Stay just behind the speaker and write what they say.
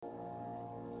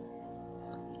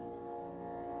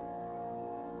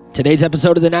Today's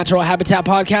episode of the Natural Habitat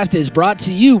Podcast is brought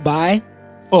to you by...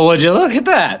 Well, would you look at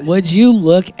that? Would you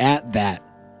look at that?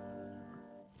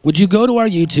 Would you go to our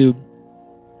YouTube?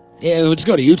 Yeah, let's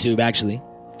go to YouTube, actually.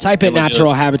 Type in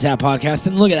Natural Habitat Podcast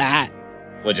and look at that.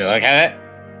 Would you look at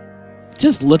it?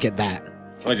 Just look at that.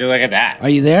 Would you look at that? Are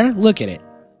you there? Look at it.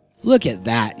 Look at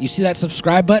that. You see that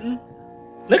subscribe button?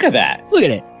 Look at that. Look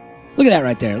at it. Look at that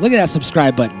right there. Look at that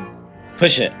subscribe button.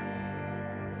 Push it.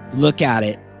 Look at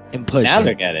it and push Now it.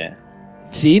 look at it.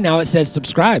 See, now it says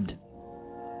subscribed.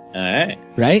 All right.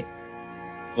 Right?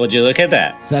 Would you look at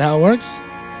that? Is that how it works?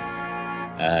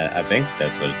 I think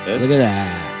that's what it says. Look at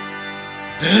that.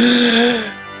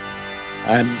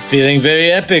 I'm feeling very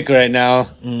epic right now.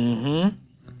 Mm-hmm.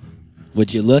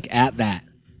 Would you look at that?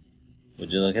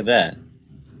 Would you look at that?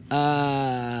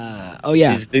 Oh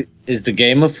yeah. Is the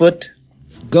game afoot?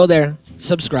 Go there,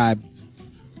 subscribe,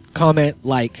 comment,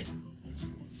 like.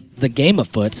 The game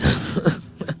afoot.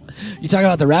 You talking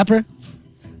about the rapper?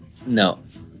 No.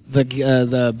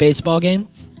 The baseball game?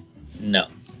 No.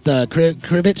 The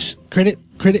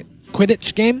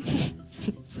Quidditch game?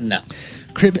 No.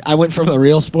 I went from a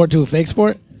real sport to a fake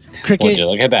sport? Cricket? Would you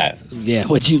look at that? Yeah,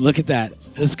 would you look at that?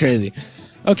 That's crazy.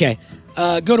 Okay.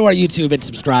 Go to our YouTube and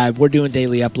subscribe. We're doing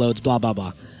daily uploads, blah, blah,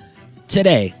 blah.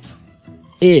 Today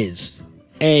is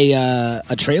a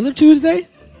Trailer Tuesday?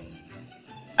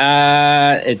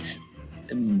 It's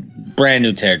brand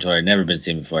new territory. Never been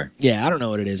seen before. Yeah, I don't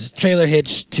know what it is. Trailer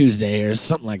Hitch Tuesday or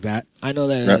something like that. I know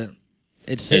that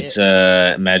it's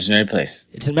imaginary place.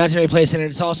 It's an imaginary place, and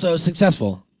it's also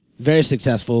successful. Very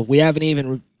successful. We haven't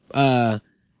even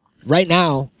right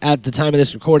now, at the time of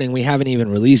this recording, we haven't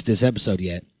even released this episode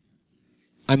yet.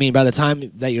 I mean, by the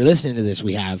time that you're listening to this,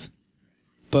 we have.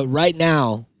 But right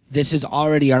now, this is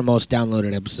already our most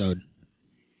downloaded episode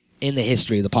in the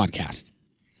history of the podcast.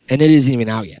 And it isn't even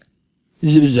out yet.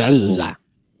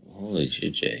 Holy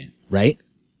shit, Jay. Right?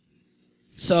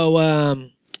 So,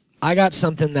 I got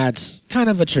something that's kind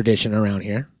of a tradition around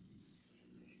here.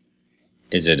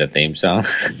 Is it a theme song?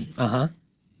 Uh-huh.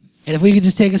 And if we could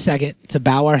just take a second to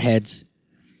bow our heads,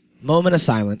 moment of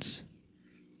silence.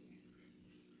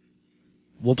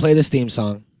 We'll play this theme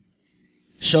song.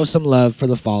 Show some love for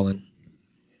the fallen.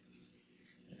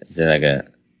 Is it like a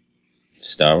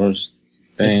Star Wars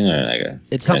thing or like a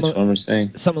Transformers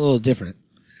thing? Something a little different.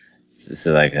 Is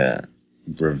it like a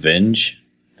revenge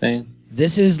thing?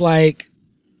 This is like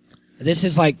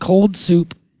cold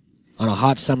soup on a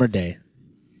hot summer day.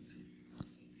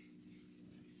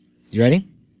 You ready?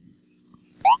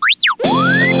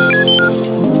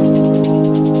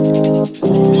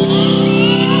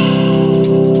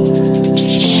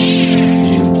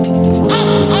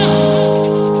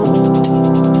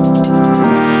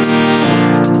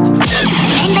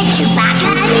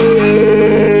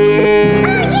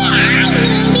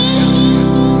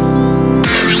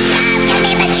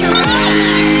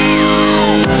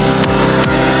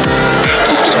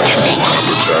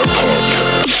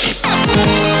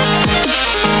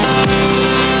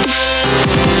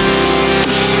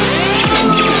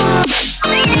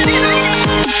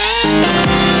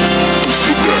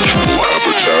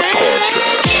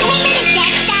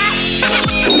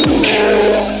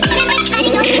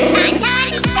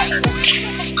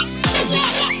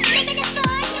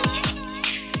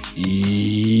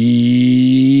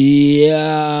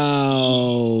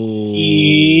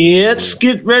 Let's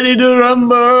get ready to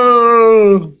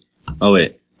rumble. Oh,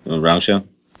 wait. Wrong show?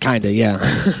 Kinda, yeah.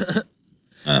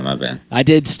 My bad. I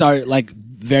did start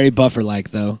very buffer-like,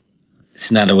 though.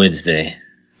 It's not a Wednesday.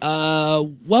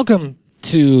 Welcome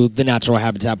to the Natural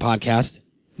Habitat Podcast.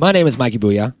 My name is Mikey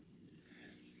Booyah.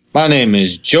 My name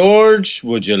is George.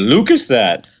 Would you Lucas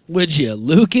that? Would you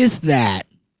Lucas that?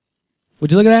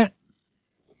 Would you look at that?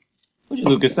 Would you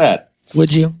Lucas that?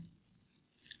 Would you?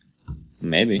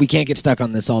 Maybe. We can't get stuck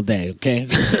on this all day, okay?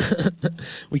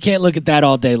 We can't look at that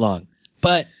all day long.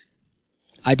 But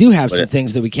I do have some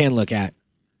things that we can look at.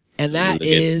 And that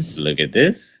is... Look at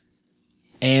this.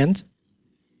 And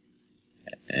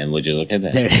would you look at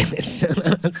that? There it is.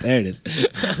 There it is.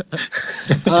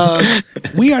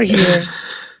 We are here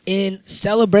in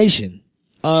celebration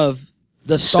of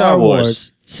the Star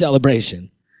Wars celebration.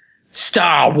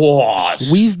 Star Wars!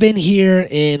 We've been here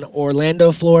in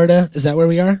Orlando, Florida. Is that where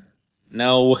we are?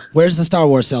 No. Where's the Star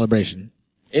Wars celebration?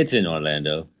 It's in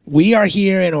Orlando. We are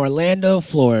here in Orlando,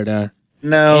 Florida.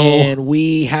 No. And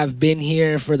we have been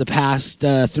here for the past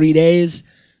 3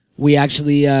 days. We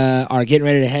actually are getting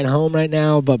ready to head home right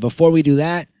now. But before we do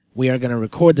that, we are going to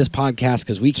record this podcast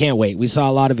because we can't wait. We saw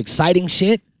a lot of exciting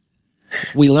shit.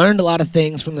 We learned a lot of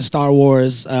things from the Star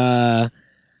Wars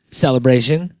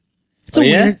celebration.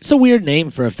 It's a weird name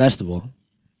for a festival.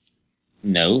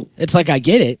 No. It's like, I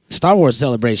get it. Star Wars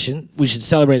celebration. We should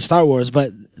celebrate Star Wars,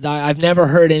 but I've never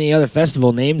heard any other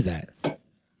festival named that.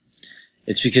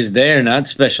 It's because they are not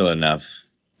special enough.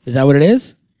 Is that what it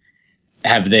is?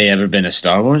 Have they ever been to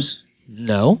Star Wars?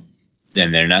 No.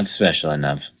 Then they're not special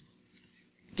enough.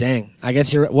 Dang. I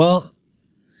guess you're... Well,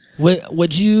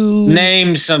 would you...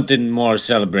 Name something more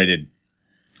celebrated.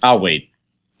 I'll wait.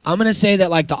 I'm going to say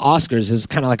that, like, the Oscars is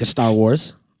kind of like a Star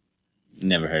Wars.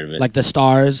 Never heard of it. Like the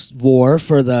Stars War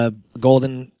for the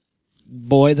golden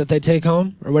boy that they take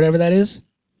home, or whatever that is?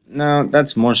 No,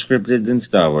 that's more scripted than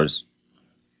Star Wars.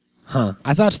 Huh.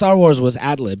 I thought Star Wars was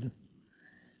ad-lib.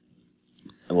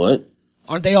 What?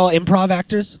 Aren't they all improv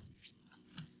actors?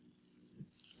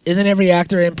 Isn't every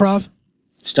actor improv?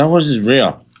 Star Wars is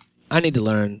real. I need to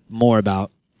learn more about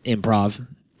improv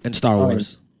and Star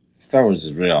Wars. Star Wars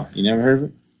is real. You never heard of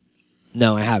it?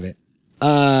 No, I haven't.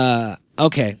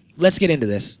 Okay, let's get into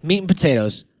this. Meat and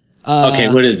potatoes.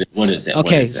 Okay, what is it? What is it?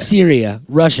 Okay, what is it? Syria,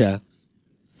 Russia.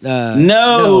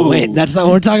 No, wait, that's not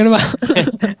what we're talking about.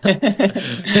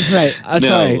 That's right.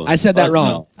 Sorry, I said that wrong.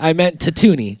 No. I meant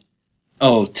Tatooine.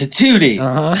 Oh, Tatooine.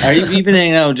 Are you been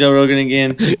hanging out with Joe Rogan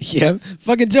again? Yeah,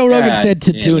 fucking Joe Rogan said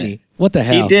Tatooine. What the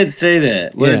hell? He did say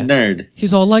that. What a nerd.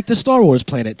 He's all like the Star Wars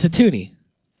planet, Tatooine.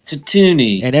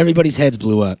 Tatooine. And everybody's heads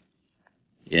blew up.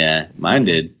 Yeah, mine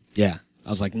did. Yeah. I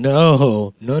was like,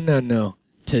 no.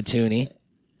 Tatooine.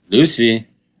 Lucy,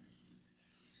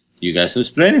 you got some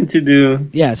explaining to do.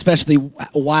 Yeah, especially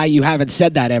why you haven't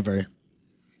said that ever.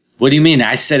 What do you mean?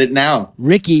 I said it now.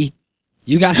 Ricky,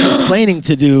 you got some explaining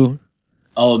to do.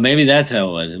 Oh, maybe that's how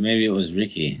it was. Maybe it was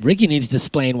Ricky. Ricky needs to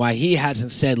explain why he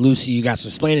hasn't said, Lucy, you got some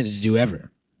explaining to do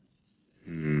ever.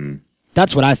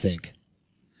 That's what I think.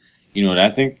 You know what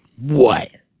I think? What?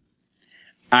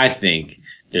 I think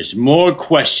there's more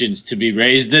questions to be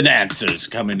raised than answers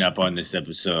coming up on this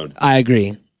episode. I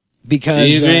agree. Because,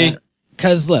 do you agree?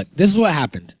 Because, look, this is what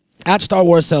happened. At Star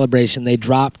Wars Celebration, they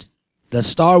dropped the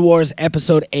Star Wars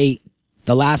Episode 8,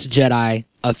 The Last Jedi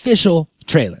official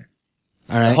trailer.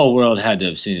 All right? The whole world had to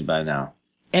have seen it by now.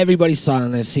 Everybody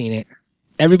has seen it.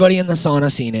 Everybody in the sauna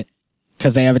seen it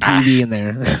because they have a TV in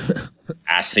there.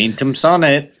 I seen them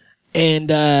sauna it.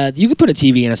 And you could put a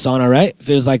TV in a sauna, right? If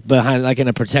it was like behind, like in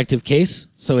a protective case,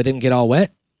 so it didn't get all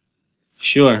wet.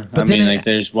 Sure. But I mean, like,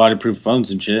 there's waterproof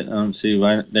phones and shit. I don't see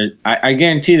why. I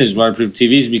guarantee there's waterproof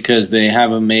TVs because they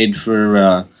have them made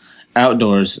for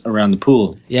outdoors around the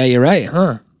pool. Yeah, you're right,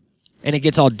 huh? And it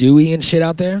gets all dewy and shit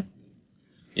out there?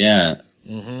 Yeah.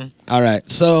 Mm-hmm. All right,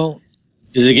 so...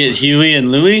 Does it get Huey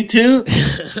and Louie, too?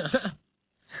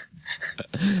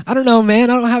 I don't know,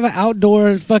 man. I don't have an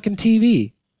outdoor fucking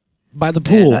TV by the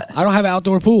pool. Man, I don't have an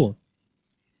outdoor pool.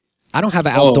 I don't have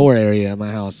an outdoor area in my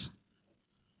house.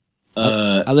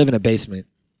 I live in a basement.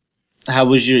 How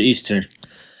was your Easter?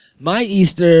 My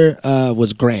Easter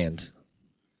was grand.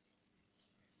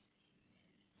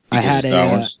 I had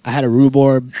a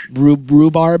rhubarb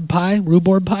pie.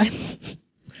 Rhubarb pie.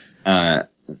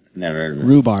 Never heard of it.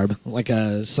 Rhubarb, like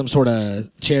some sort of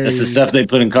cherry. That's the stuff they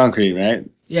put in concrete, right?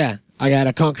 Yeah, I got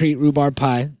a concrete rhubarb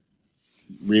pie.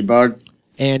 Rhubarb?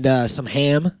 And some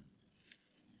ham.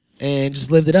 And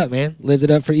just lived it up, man. Lived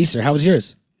it up for Easter. How was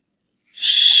yours?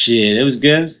 Shit, it was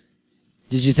good.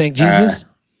 Did you thank Jesus?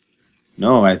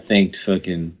 No, I thanked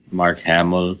fucking Mark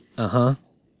Hamill. Uh-huh.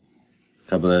 A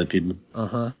couple other people.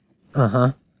 Uh-huh.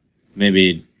 Uh-huh.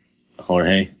 Maybe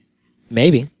Jorge.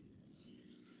 Maybe.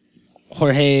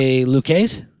 Jorge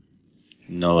Lucas?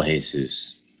 No,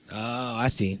 Jesus. Oh, I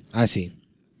see.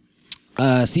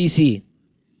 CC.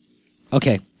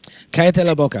 Okay. Cállate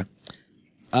la boca.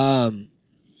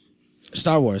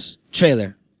 Star Wars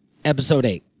trailer, Episode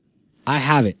 8. I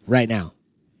have it right now.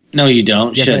 No, you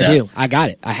don't. Yes, Shut I up. do. I got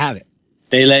it. I have it.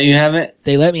 They let you have it?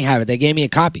 They let me have it. They gave me a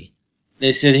copy.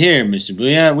 They said, here, Mr.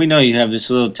 Booyah, we know you have this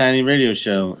little tiny radio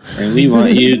show, and we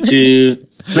want you to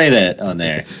play that on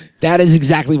there. That is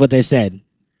exactly what they said.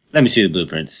 Let me see the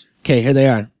blueprints. Okay, here they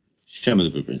are. Show me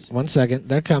the blueprints. 1 second.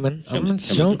 They're coming. I'm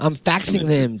faxing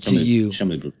them to you. Show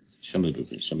me the blueprints. Show me the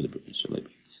blueprints. Show me the blueprints. Show me the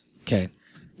blueprints. Okay.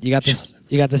 You got this?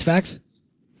 You got this fax?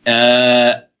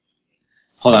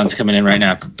 Hold on. It's coming in right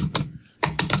now.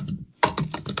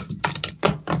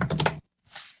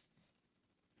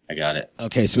 I got it.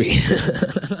 Okay, sweet.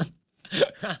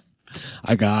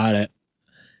 I got it.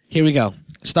 Here we go.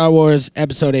 Star Wars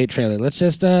Episode 8 trailer. Let's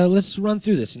just let's run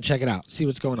through this and check it out. See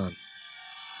what's going on.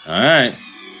 All right.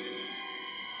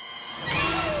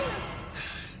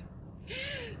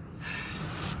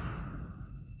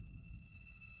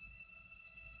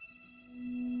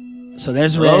 So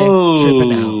there's Rey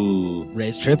tripping out.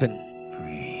 Rey's tripping.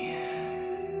 Breathe.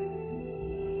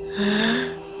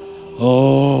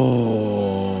 Oh.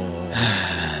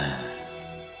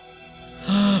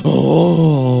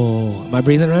 I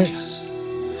breathing right?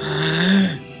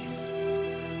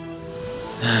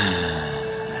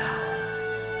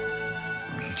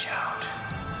 Reach out.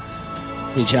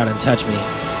 Reach out and touch me. Look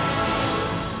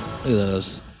at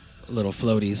those little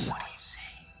floaties. What do you see?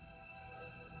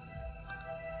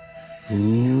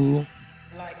 Ooh.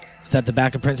 Light. Is that the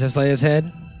back of Princess Leia's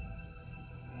head?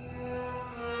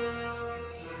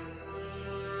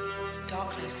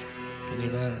 Darkness. Can you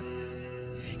not?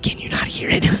 Can you not hear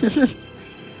it?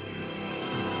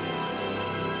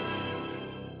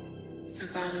 The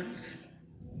balance.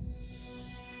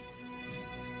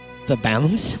 The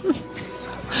balance?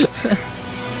 So much better.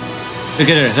 Look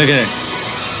at her. Look at her.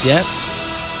 Yep.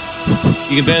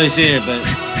 You can barely see her, but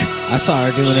I saw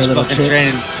her doing her she's little fucking tricks.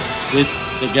 training with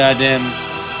the goddamn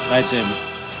lightsaber.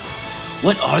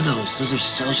 What are those? Those are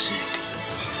so sick.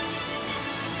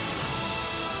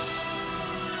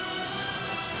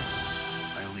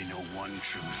 I only know one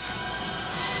truth.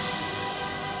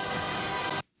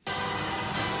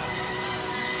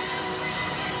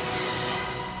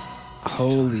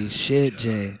 Holy shit,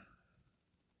 Jay.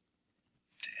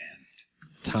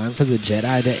 Time for the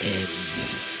Jedi to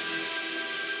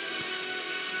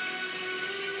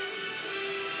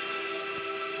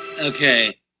end.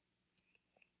 Okay.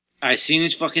 I've seen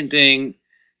this fucking thing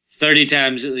 30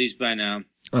 times at least by now.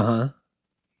 Uh-huh.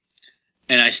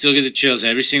 And I still get the chills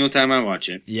every single time I watch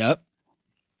it. Yep.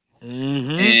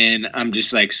 Mm-hmm. And I'm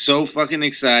just like so fucking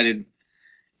excited.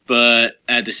 But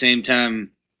at the same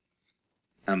time,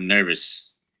 I'm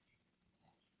nervous.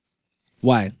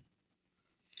 Why?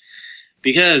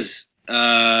 Because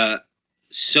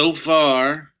so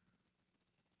far,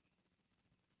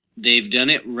 they've done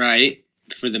it right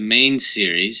for the main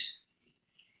series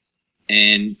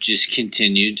and just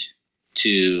continued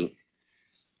to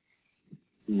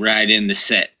ride in the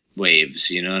set waves,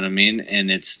 you know what I mean?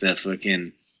 And it's the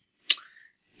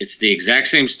exact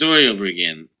same story over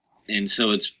again. And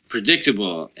so it's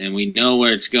predictable and we know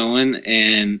where it's going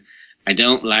and I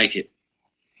don't like it.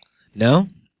 No?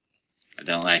 I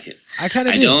don't like it. I kind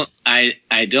of do.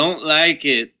 I don't like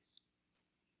it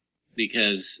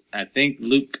because I think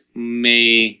Luke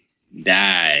may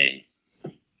die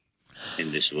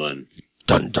in this one.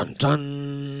 Dun, dun,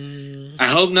 dun. I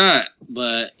hope not,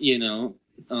 but you know,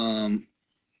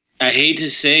 I hate to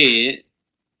say it,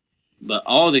 but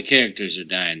all the characters are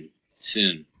dying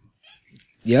soon.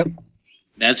 Yep.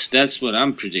 That's what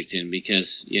I'm predicting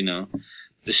because, you know,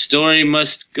 the story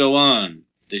must go on.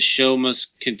 The show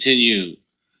must continue.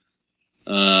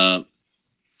 Gotta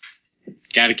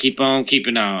keep on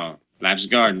keeping on. Life's a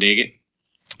garden, dig it?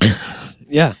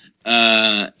 Yeah.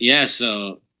 Yeah,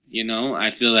 so, you know,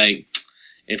 I feel like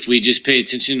if we just pay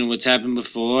attention to what's happened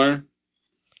before,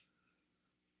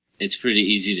 it's pretty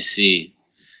easy to see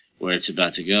where it's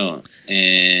about to go.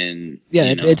 And yeah,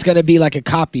 it's going to be like a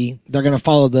copy. They're going to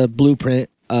follow the blueprint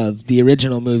of the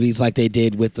original movies like they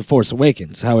did with The Force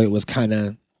Awakens, how it was kind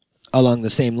of along the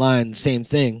same line, same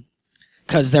thing.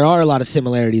 Because there are a lot of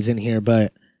similarities in here,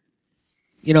 but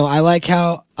you know, I like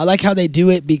how they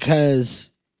do it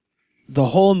because the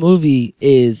whole movie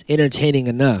is entertaining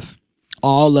enough.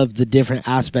 All of the different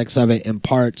aspects of it and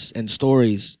parts and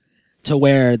stories to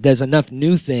where there's enough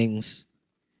new things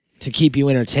to keep you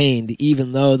entertained,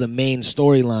 even though the main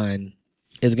storyline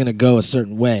is going to go a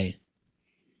certain way.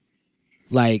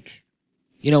 Like,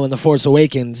 you know, in The Force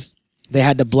Awakens, they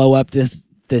had to blow up this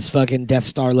fucking Death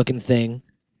Star looking thing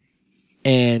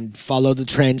and follow the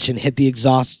trench and hit the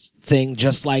exhaust thing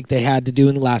just like they had to do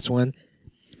in the last one.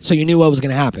 So you knew what was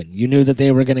going to happen. You knew that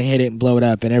they were going to hit it and blow it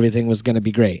up and everything was going to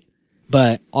be great.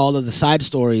 But all of the side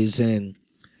stories and,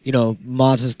 you know,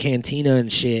 Maz's cantina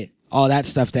and shit, all that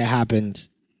stuff that happened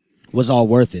was all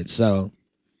worth it. So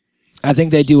I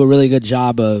think they do a really good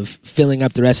job of filling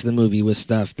up the rest of the movie with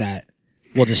stuff that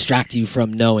will distract you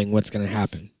from knowing what's going to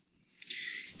happen.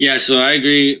 Yeah, so I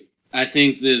agree. I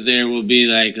think that there will be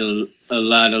like a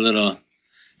lot of little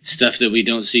stuff that we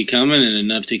don't see coming and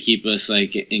enough to keep us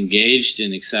like engaged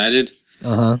and excited.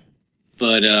 Uh-huh.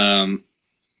 But I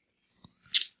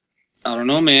don't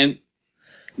know, man.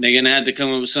 They're going to have to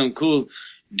come up with something cool.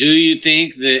 Do you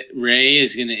think that Rey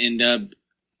is going to end up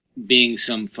being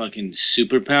some fucking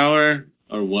superpower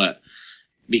or what?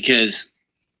 Because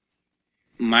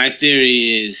my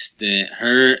theory is that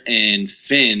her and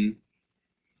Finn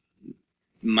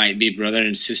might be brother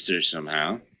and sister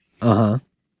somehow. Uh-huh.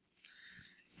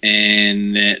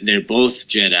 And that they're both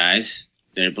Jedis.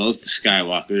 They're both the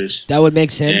Skywalkers. That would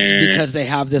make sense because they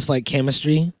have this like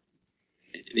chemistry.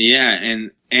 Yeah,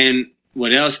 and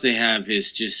what else they have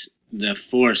is just the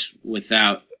Force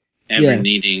without ever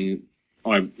needing,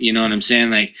 or you know what I'm saying?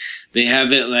 Like they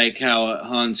have it like how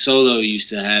Han Solo used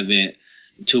to have it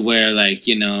to where like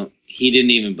he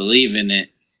didn't even believe in it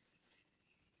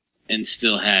and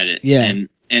still had it. Yeah.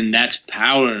 And that's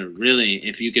power, really.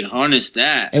 If you could harness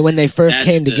that. And when they first that's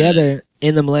came the- together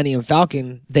in the Millennium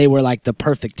Falcon, they were like the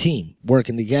perfect team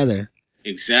working together.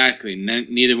 Exactly.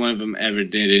 Neither one of them ever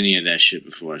did any of that shit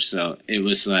before. So it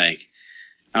was like,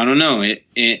 I don't know.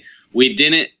 We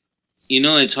didn't,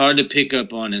 it's hard to pick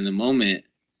up on in the moment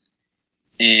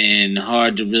and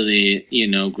hard to really,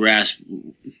 grasp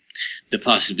the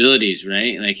possibilities,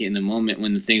 right? Like in the moment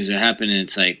when the things are happening,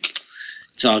 it's like,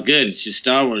 it's all good. It's just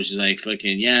Star Wars is like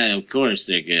fucking, yeah, of course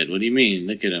they're good. What do you mean?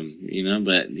 Look at them,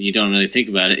 but you don't really think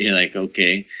about it. You're like,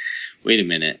 okay, wait a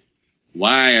minute.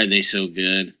 Why are they so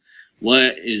good?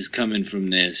 What is coming from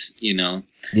this? Yeah.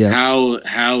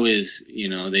 How is,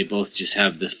 they both just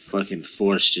have the fucking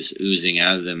force just oozing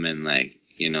out of them and like,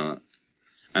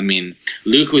 I mean,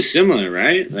 Luke was similar,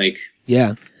 right? Like,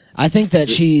 Yeah. I think that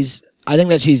she's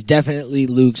definitely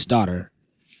Luke's daughter.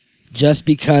 Just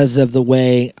because of the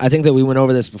way, I think that we went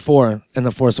over this before in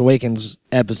the Force Awakens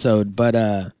episode, but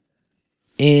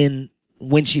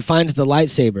when she finds the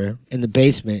lightsaber in the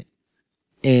basement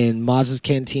in Maz's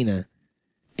cantina,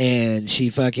 and she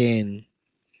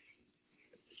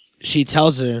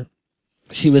tells her,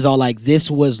 she was all like,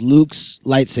 this was Luke's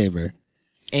lightsaber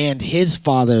and his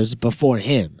father's before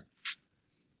him,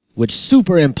 which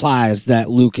super implies that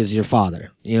Luke is your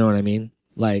father. You know what I mean?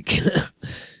 Like,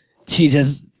 she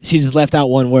just left out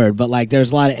one word, but like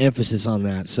there's a lot of emphasis on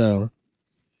that. So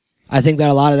I think that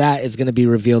a lot of that is going to be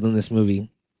revealed in this movie.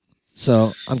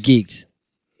 So I'm geeked.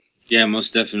 yeah,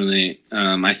 most definitely.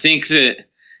 I think that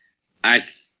I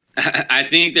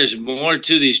think there's more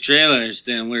to these trailers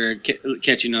than we're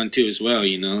catching on to as well.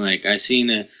 Like I seen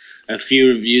a few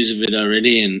reviews of it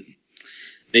already, and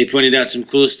they pointed out some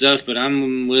cool stuff. But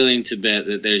I'm willing to bet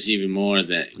that there's even more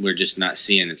that we're just not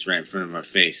seeing. It's right in front of our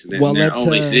face. Well, there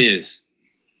always is.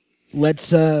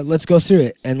 Let's go through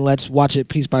it and let's watch it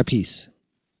piece by piece.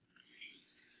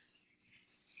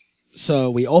 So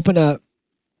we open up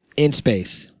in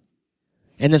space,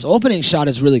 and this opening shot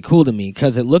is really cool to me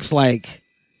because it looks like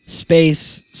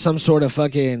space, some sort of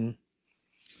fucking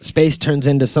space turns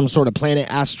into some sort of planet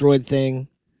asteroid thing,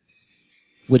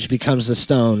 which becomes the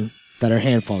stone that her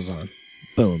hand falls on.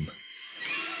 Boom.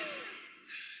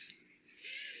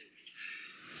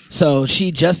 So you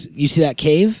see that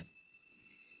cave?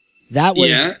 That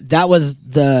was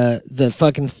the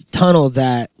fucking tunnel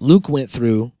that Luke went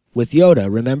through with Yoda.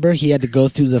 Remember? He had to go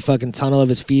through the fucking tunnel of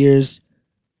his fears.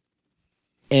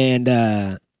 And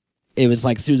it was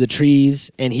like through the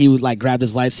trees, and he would like grab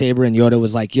his lightsaber, and Yoda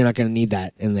was like, you're not gonna need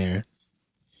that in there.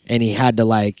 And he had to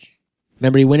like,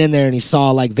 remember he went in there and he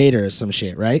saw like Vader or some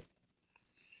shit, right?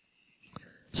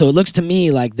 So it looks to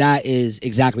me like that is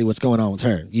exactly what's going on with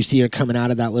her. You see her coming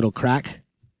out of that little crack?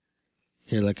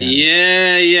 Here, look at it.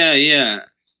 Yeah.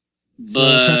 See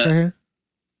that crack right here?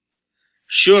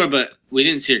 Sure, but we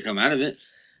didn't see her come out of it.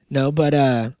 No, but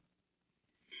I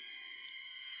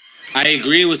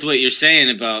agree with what you're saying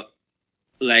about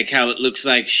like how it looks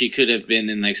like she could have been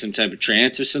in like some type of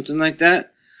trance or something like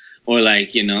that, or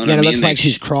like it looks like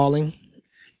she's crawling.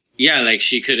 Yeah, like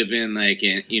she could have been like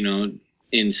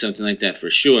in something like that for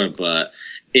sure. But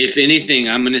if anything,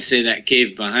 I'm gonna say that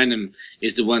cave behind him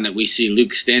is the one that we see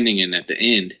Luke standing in at the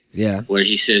end. Yeah, where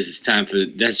he says it's time for.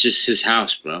 That's just his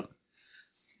house, bro.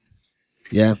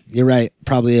 Yeah, you're right.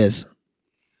 Probably is.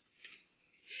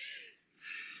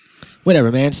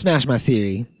 Whatever, man. Smash my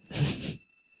theory.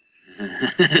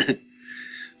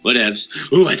 Whatevs.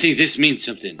 Ooh, I think this means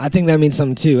something. I think that means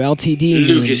something too. LTD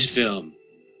Lucasfilm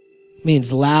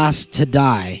means last to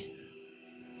die.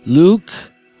 Luke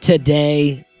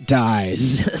today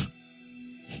dies.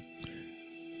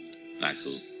 Not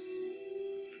cool.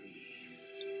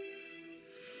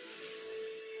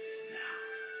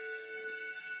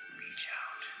 Reach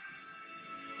out.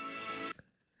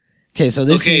 Okay, so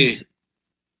this is.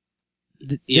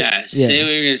 Yeah, say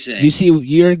what you're gonna say. You see,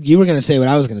 you were gonna say what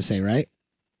I was gonna say, right?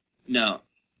 No.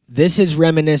 This is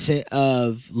reminiscent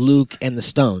of Luke and the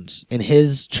Stones in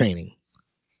his training.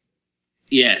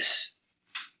 Yes.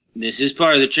 This is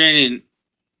part of the training,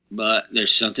 but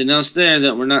there's something else there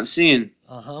that we're not seeing.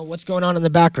 What's going on in the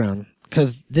background?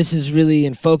 Because this is really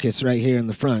in focus right here in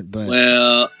the front. But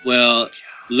well,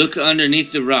 look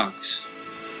underneath the rocks.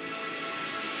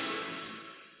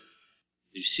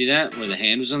 Did you see that? Where the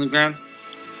hand was on the ground?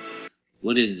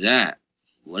 What is that?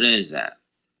 What is that?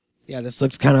 Yeah, this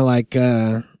looks kind of like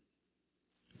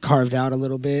carved out a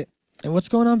little bit. And what's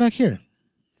going on back here?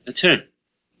 That's her.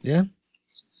 Yeah?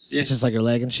 Yeah. It's just like her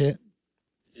leg and shit?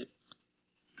 Yep.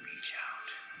 Reach out.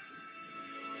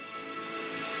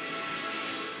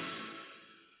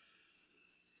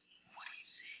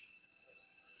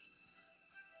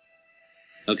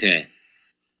 Okay.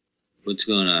 What's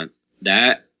going on?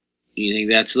 That? You think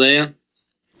that's Leia?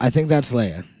 I think that's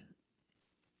Leia.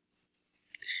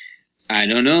 I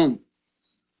don't know.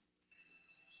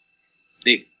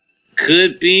 It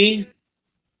could be,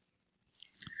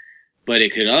 but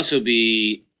it could also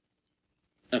be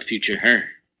a future her.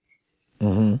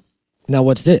 Mm-hmm. Now,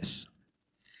 what's this?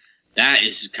 That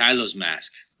is Kylo's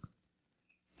mask.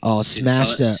 Oh, See the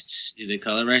smashed color- up. See the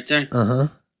color right there? Uh-huh.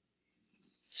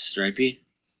 Stripey.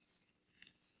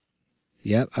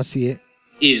 Yep, I see it.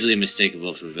 Easily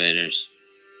mistakable for Vader's.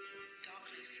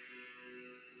 Darkness.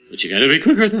 But you gotta be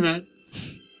quicker than that.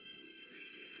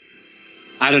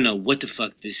 I don't know what the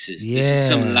fuck this is. This is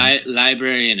some Yeah.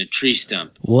 library in a tree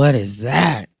stump. What is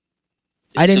that?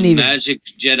 I It's didn't some even- magic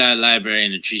Jedi library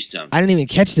in a tree stump. I didn't even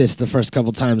catch this the first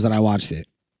couple times that I watched it.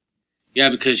 Yeah,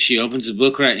 because she opens the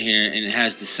book right here and it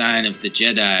has the sign of the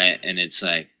Jedi and it's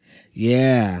like,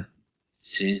 Yeah.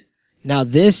 see? Now,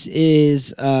 this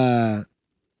is...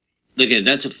 Look at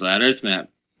that's a flat Earth map.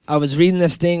 I was reading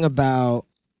this thing about...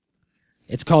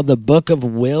 It's called the Book of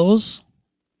Wills.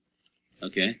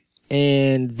 Okay.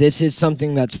 And this is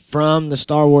something that's from the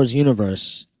Star Wars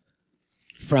universe.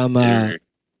 From in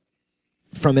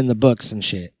the books and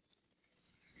shit.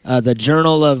 The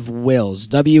Journal of Wills.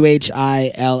 WHILLS.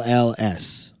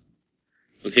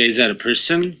 Okay, is that a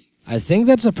person? I think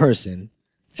that's a person.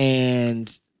 And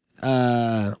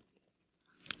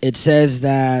it says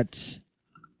that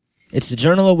it's the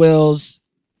Journal of Wills,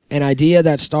 an idea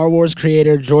that Star Wars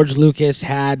creator George Lucas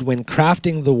had when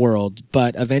crafting the world,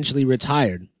 but eventually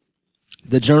retired.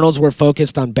 The journals were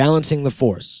focused on balancing the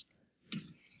Force.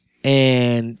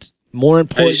 And more How do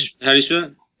important... you spell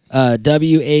it?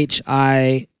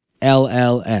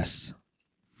 WHILLS.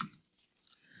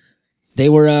 They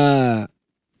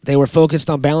were focused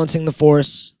on balancing the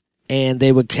Force, and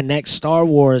they would connect Star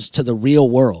Wars to the real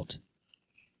world.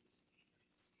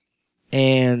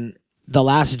 And the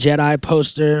Last Jedi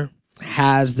poster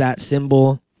has that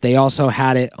symbol. They also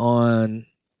had it on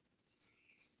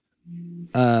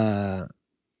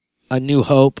A New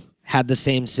Hope, had the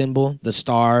same symbol, the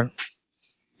star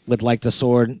with like the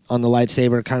sword on the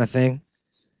lightsaber kind of thing.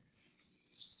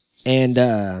 And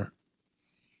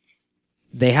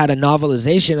they had a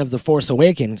novelization of The Force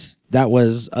Awakens that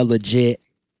was a legit,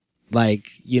 like,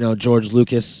 George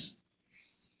Lucas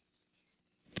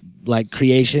like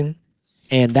creation.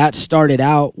 And that started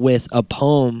out with a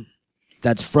poem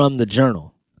that's from the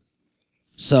journal.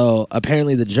 So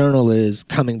apparently the journal is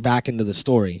coming back into the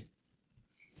story.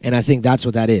 And I think that's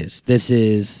what that is. This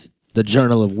is the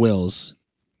Journal of Wills,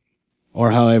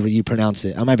 or however you pronounce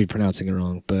it. I might be pronouncing it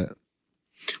wrong, but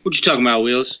What you talking about,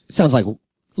 Wheels? it sounds like,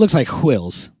 looks like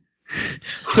Quills.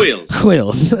 Quills.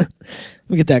 Quills. Let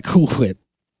me get that Cool Whip.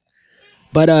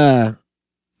 But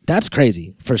that's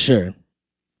crazy for sure.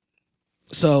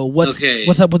 So what's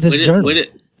up with this journal?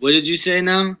 What did you say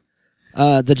now?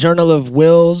 The Journal of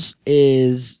Wills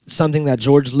is something that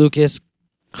George Lucas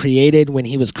created when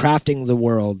he was crafting the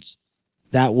worlds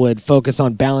that would focus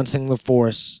on balancing the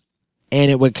Force, and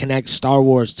it would connect Star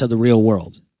Wars to the real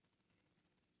world.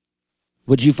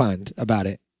 What'd you find about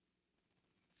it?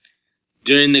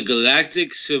 During the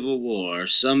Galactic Civil War,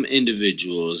 some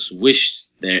individuals wished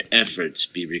their efforts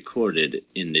be recorded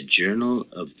in the Journal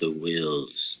of the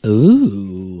Wills,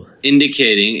 Ooh.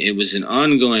 indicating it was an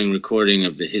ongoing recording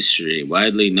of the history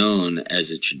widely known as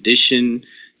a tradition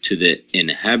to the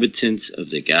inhabitants of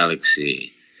the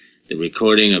galaxy. The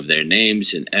recording of their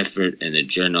names and effort in the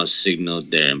journal signaled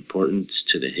their importance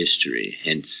to the history,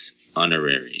 hence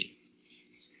honorary.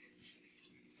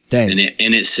 Dang.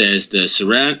 And it says the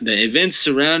events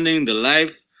surrounding the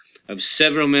life of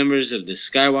several members of the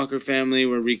Skywalker family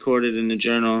were recorded in the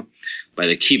journal by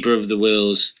the Keeper of the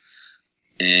Wills.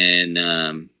 And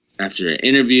after an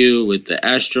interview with the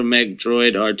astromech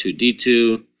droid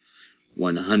R2-D2,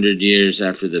 100 years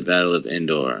after the Battle of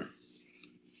Endor.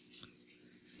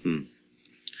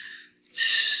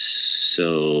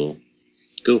 So,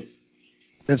 cool.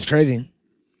 That's crazy.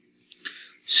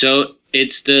 So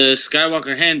it's the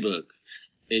Skywalker Handbook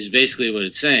is basically what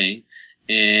it's saying.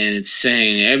 And it's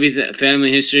saying everything,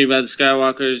 family history about the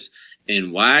Skywalkers.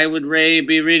 And why would Rey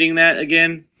be reading that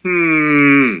again?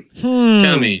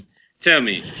 Tell me.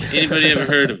 Anybody ever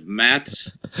heard of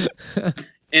maths?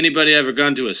 Anybody ever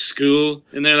gone to a school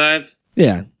in their life?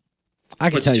 Yeah. I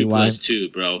can What's tell 2 you why. plus 2,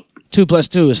 bro? 2 plus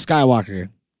 2 is Skywalker.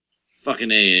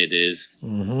 Fucking A it is.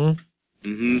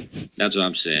 That's what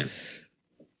I'm saying.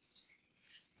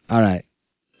 All right.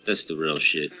 That's the real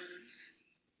shit.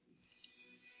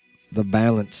 The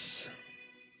balance.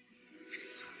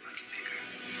 So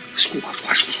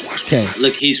much bigger. Okay.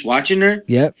 Look, he's watching her.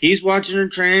 Yep. He's watching her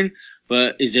train,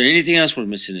 But is there anything else we're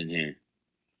missing in here?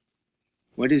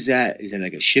 What is that? Is that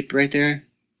like a ship right there?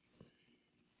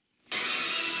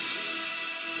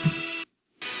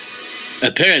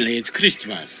 Apparently, it's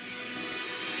Christmas.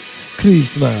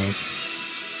 Christmas.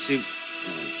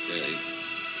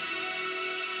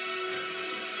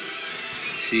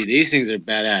 See, these things are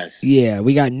badass. Yeah,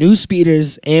 we got new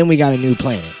speeders and we got a new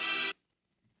planet,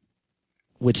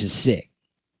 which is sick.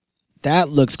 That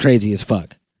looks crazy as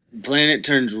fuck. The planet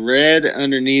turns red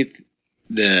underneath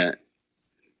the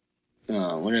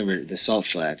whatever, the salt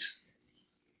flats.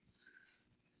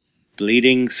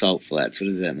 Bleeding salt flats. What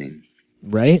does that mean?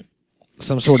 Right?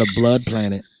 Some sort of blood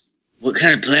planet. What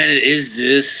kind of planet is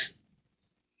this?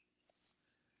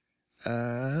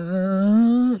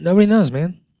 Nobody knows,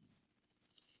 man.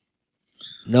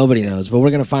 Nobody knows, but we're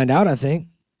gonna find out, I think.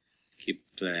 Keep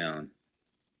playing on.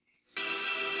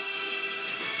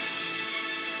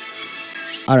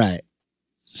 All right.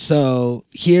 So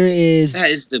here is. That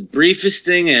is the briefest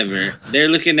thing ever. They're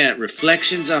looking at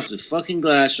reflections off the fucking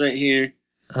glass right here.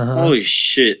 Holy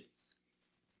shit.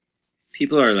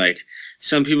 People are like,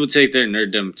 some people take their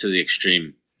nerddom to the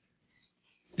extreme.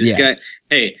 This guy,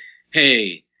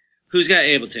 hey, who's got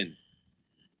Ableton?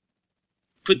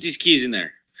 Put these keys in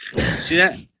there. See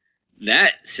that?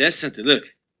 That says something. Look.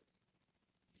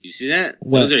 You see that?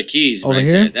 What? Those are keys Over right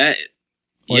here? there.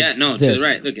 Or Yeah, no, this? to the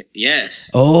right. Look at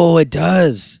yes. Oh, it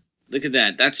does. Look at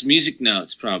that. That's music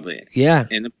notes probably Yeah.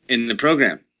 in the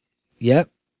program. Yep.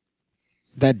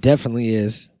 That definitely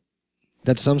is.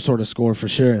 That's some sort of score for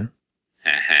sure.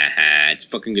 Ha ha ha. It's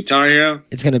fucking Guitar Hero.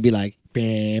 It's gonna be like.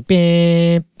 Bam,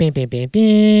 bam, bam, bam, bam,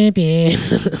 bam,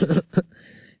 bam.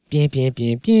 Bam, bam,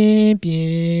 bam, bam,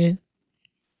 bam.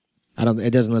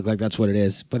 It doesn't look like that's what it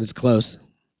is, but it's close.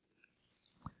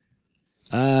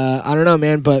 I don't know,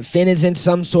 man, but Finn is in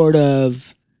some sort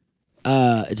of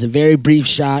it's a very brief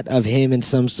shot of him in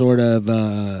some sort of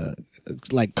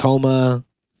like coma,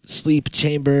 sleep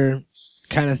chamber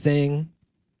kind of thing.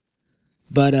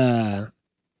 But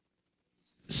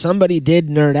somebody did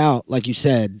nerd out, like you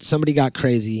said. Somebody got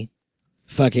crazy,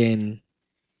 fucking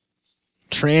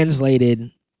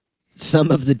translated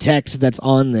some of the text that's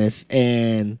on this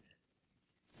and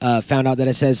found out that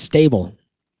it says stable.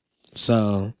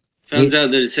 So Found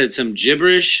out that it said some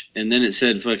gibberish and then it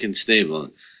said fucking stable.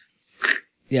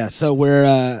 yeah, so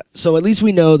we're so at least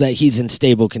we know that he's in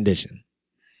stable condition.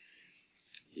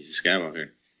 He's a Skywalker.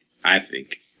 I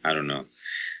think. I don't know.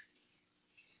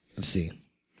 Let's see.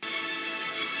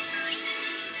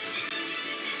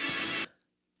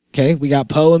 Okay, we got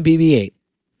Poe and BB-8.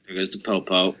 There goes the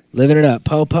Popo. Living it up.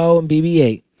 Poe and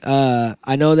BB-8.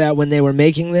 I know that when they were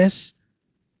making this,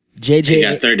 He JJ...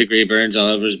 got third-degree burns all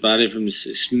over his body from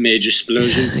this major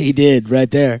explosion. He did, right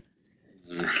there.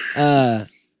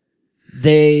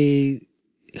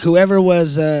 Whoever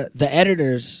was the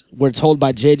editors were told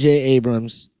by J.J.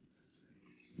 Abrams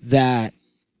that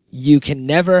you can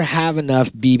never have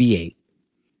enough BB-8.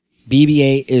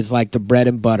 BB-8 is like the bread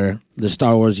and butter, the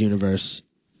Star Wars universe.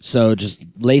 So just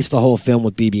lace the whole film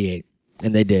with BB-8,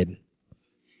 and they did.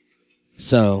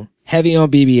 So heavy on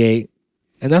BB-8,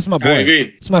 and that's my boy. I agree.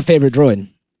 It's my favorite droid.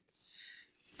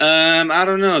 I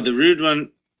don't know. The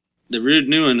rude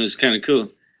new one was kind of cool.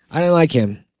 I didn't like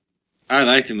him. I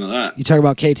liked him a lot. You talk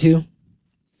about K2?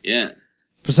 Yeah.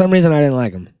 For some reason, I didn't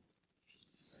like him.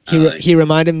 He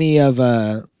reminded me of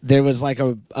there was like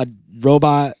a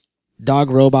dog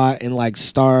robot in like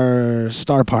Star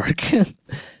Park,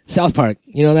 South Park.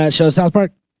 You know that show South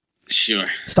Park? Sure.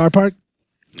 Star Park.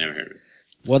 Never heard of it.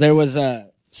 Well, there was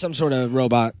some sort of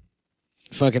robot,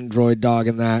 fucking droid dog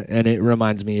in that, and it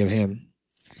reminds me of him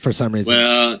for some reason.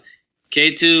 Well,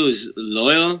 K2 is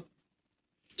loyal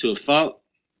to a fault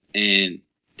and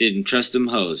didn't trust them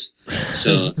hoes.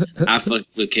 So I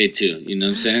fucked with K2. You know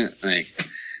what I'm saying? Like,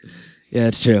 yeah,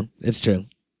 it's true. It's true.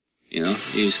 you know,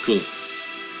 he was cool.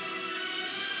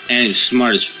 And he was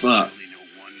smart as fuck. I only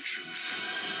know one truth.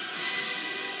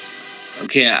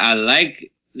 Okay, I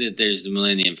like that there's the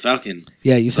Millennium Falcon.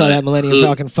 Yeah, you saw But that Millennium who-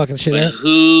 Falcon fucking shit But up?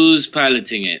 who's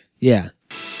piloting it? Yeah.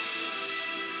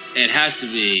 It has to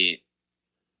be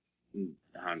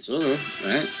Han Solo, right?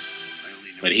 I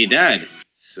only know But he one died. truth.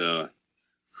 So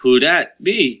who that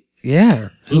be? Yeah.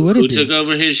 Who would it Who be? took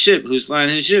over his ship? Who's flying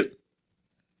his ship?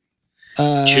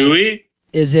 Chewie?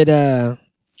 Is it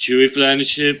Chewie flying the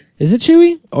ship? is it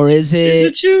Chewie? Or is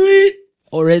Is it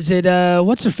Chewie?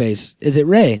 what's her face? Is it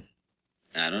Rey?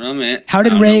 I don't know, man. How I did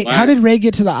don't Rey know why- how did Rey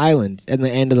get to the island in the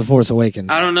end of The Force Awakens?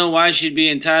 I don't know why she'd be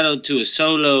entitled to a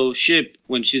solo ship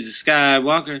when she's a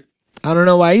Skywalker. I don't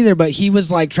know why either, but he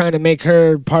was like trying to make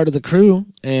her part of the crew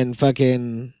and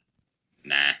fucking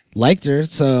Nah. liked her,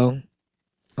 so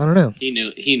I I don't know. He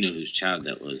knew whose child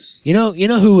that was. You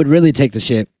know who would really take the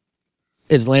shit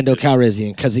is Lando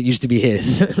Calrissian, because it used to be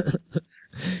his.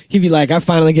 He'd be like, I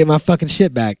finally get my fucking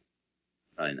shit back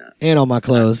Probably not. and all my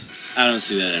clothes. I don't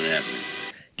see that ever happening.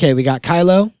 Okay, we got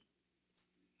Kylo.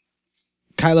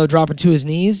 Kylo dropping to his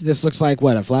knees. This looks like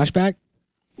what, a flashback?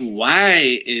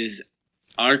 Why is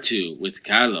R2 with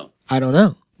Kylo? I don't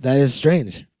know. That is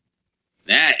strange.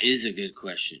 That is a good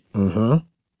question. Uh-huh.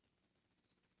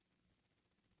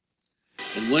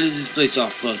 And what is this place all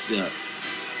fucked up?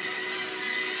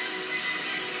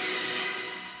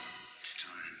 It's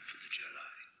time for the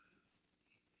Jedi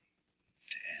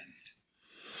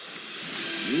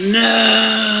to end.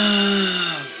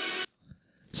 No!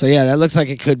 So yeah, that looks like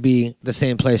it could be the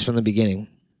same place from the beginning.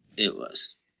 It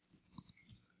was.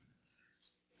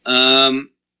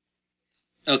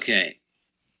 Okay.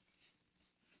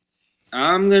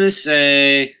 I'm gonna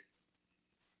say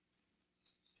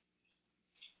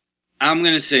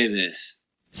this.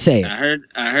 Say it.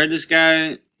 I heard this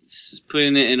guy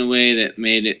putting it in a way that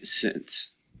made it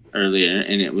sense earlier,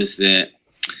 and it was that,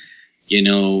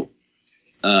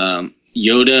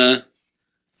 Yoda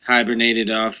hibernated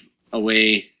off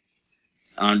away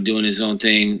on doing his own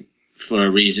thing for a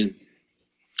reason.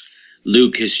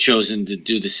 Luke has chosen to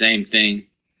do the same thing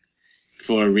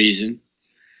for a reason.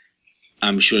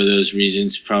 I'm sure those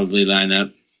reasons probably line up.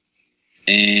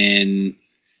 And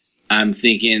I'm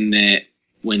thinking that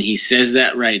when he says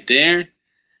that right there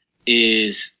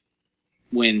is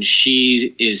when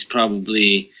she is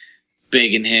probably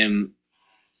begging him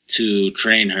to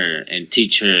train her and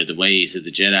teach her the ways of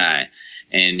the Jedi.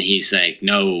 And he's like,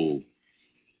 no,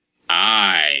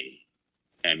 I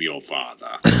am your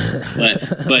father.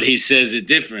 but he says it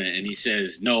different, and he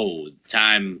says, no,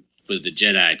 time for the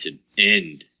Jedi to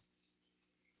end.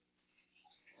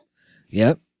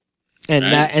 Yep. And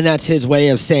Right. that's his way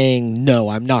of saying, no,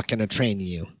 I'm not going to train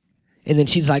you. And then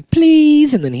she's like,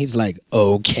 please. And then he's like,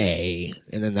 okay.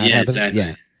 And then that Yeah, happens.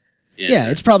 exactly. Yeah,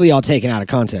 it's probably all taken out of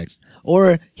context.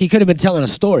 Or he could have been telling a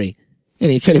story,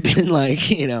 and he could have been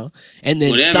like, and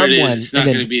then Whatever it someone, is, it's not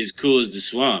going to be as cool as the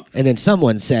swamp. and then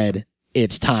someone said,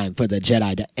 it's time for the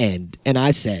Jedi to end. And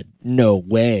I said, no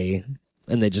way.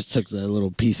 And they just took the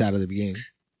little piece out of the beginning.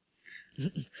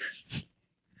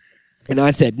 And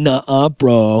I said, nuh-uh,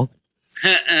 bro.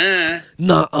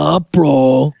 Nuh-uh,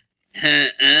 bro.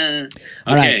 Okay.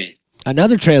 All right.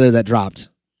 Another trailer that dropped.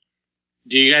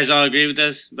 Do you guys all agree with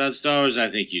us about Star Wars? I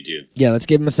think you do. Yeah, let's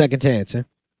give him a second to answer.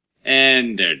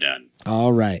 And they're done.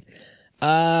 All right.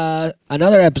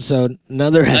 Another episode.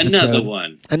 Another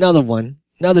one.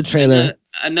 Another trailer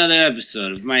Another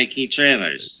episode of Mikey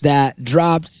Trailers. that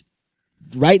dropped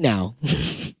right now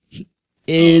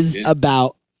is good.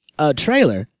 about a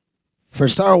trailer for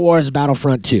Star Wars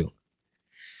Battlefront 2.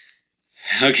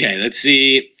 Okay, let's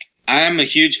see. I'm a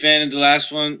huge fan of the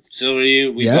last one. So are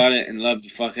you. We Yep. bought it and loved the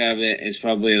fuck out of it. It's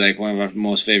probably like one of our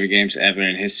most favorite games ever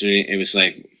in history. It was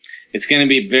like, it's going to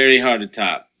be very hard to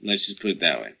top. Let's just put it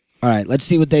that way. All right, let's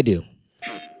see what they do.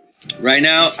 Right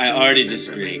now, I still already remember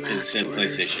disagree my because it said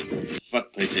last PlayStation.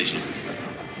 Fuck PlayStation.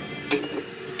 The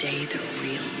day the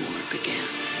real war began.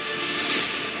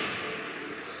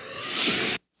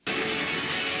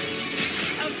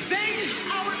 Avenge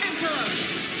our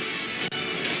Emperor!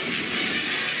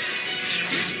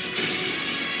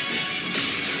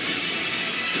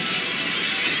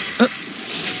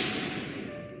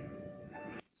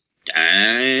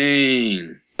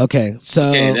 Dang. Okay, so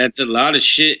Okay, that's a lot of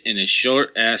shit in a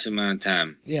short ass amount of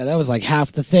time. yeah, that was like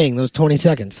half the thing. Those 20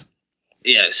 seconds.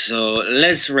 Yeah, so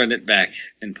let's run it back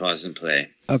and pause and play.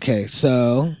 Okay,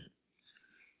 so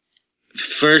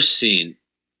First scene.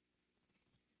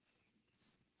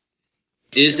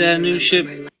 Is Still that a new remember ship?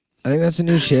 my I think that's a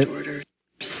new last ship. orders.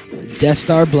 Death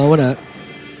Star blowing up.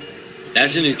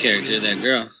 That's a new character, that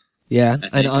girl. Yeah,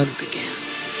 I an think-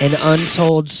 Began. an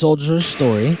untold soldier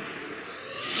story.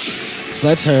 So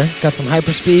that's her. Got some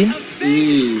hyperspeed. Avenge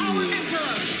Ooh. our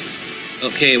Emperor!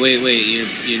 Okay,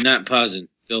 wait. You're not pausing.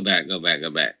 Go back.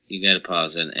 You gotta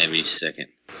pause on every second.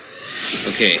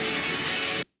 Okay.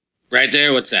 Right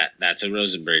there, what's that? That's a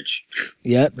Rosen Bridge.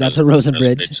 Yep, that's a Rosen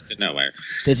Bridge. to nowhere.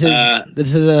 This is Uh,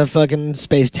 this is a fucking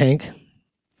space tank.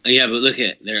 Yeah, but look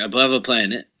at they're above a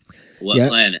planet. What Yep.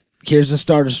 planet? Here's the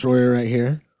Star Destroyer right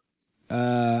here.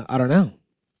 I don't know.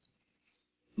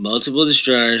 Multiple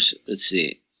destroyers. Let's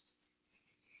see.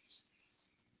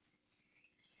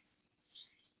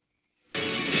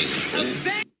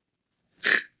 Avenge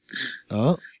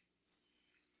Oh.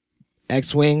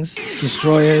 X-Wings,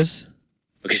 destroyers.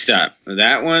 Okay, stop.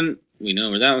 That one, we know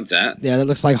where that one's at. Yeah, that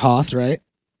looks like Hoth, right?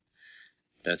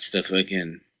 That's the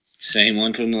fucking same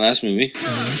one from the last movie.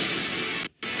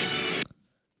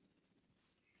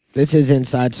 This is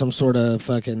inside some sort of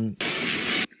fucking.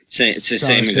 It's the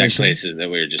same exact places that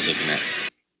we were just looking at.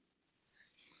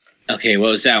 Okay, what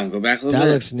was that one? Go back a little That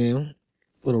bit. looks new.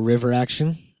 Little river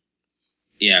action.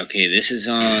 Yeah, okay, this is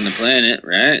on the planet,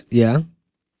 right? Yeah.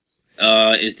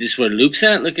 Is this where Luke's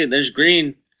at? Look at, there's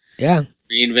green. Yeah.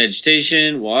 Green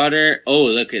vegetation, water. Oh,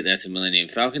 look at, that's a Millennium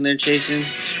Falcon they're chasing.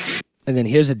 And then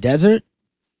here's a desert.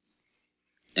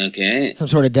 Okay, Some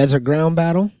sort of desert ground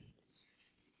battle.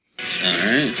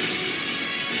 alright.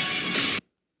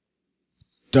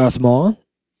 Darth Maul.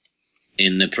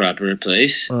 In the proper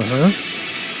place. Uh-huh.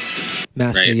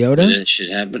 Master Right, Yoda. that should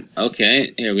happen.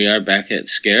 Okay, here we are back at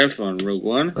Scarif on Rogue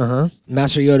One. Uh-huh.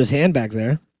 Master Yoda's hand back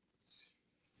there.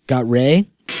 Got Rey.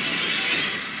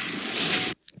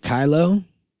 Kylo.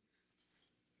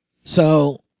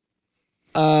 So,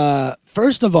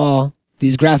 first of all,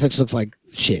 these graphics looks like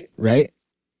shit, right?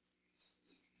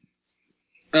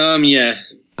 Yeah,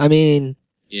 I mean,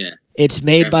 yeah. it's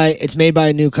made by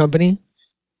a new company.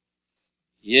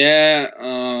 Yeah,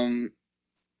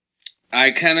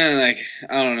 I kind of like,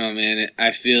 I don't know, man.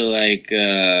 I feel like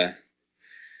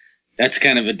that's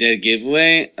kind of a dead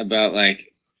giveaway about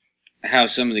like how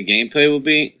some of the gameplay will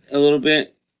be a little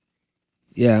bit.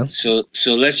 Yeah. So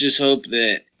let's just hope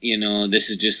that, you know, this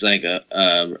is just like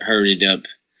a hurried up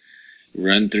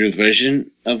run through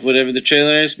version of whatever the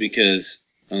trailer is, because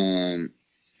I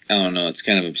don't know, it's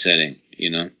kind of upsetting, you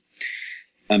know.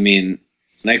 I mean,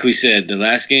 like we said, the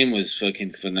last game was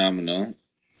fucking phenomenal.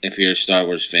 If you're a Star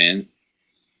Wars fan,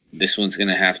 this one's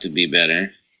gonna have to be better,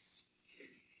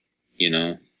 you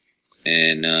know.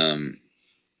 And I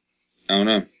don't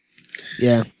know.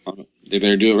 Yeah. They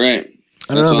better do it right.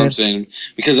 I don't That's know, all man. I'm saying.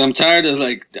 Because I'm tired of,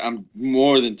 like, I'm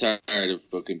more than tired of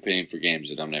fucking paying for games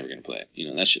that I'm never gonna play. You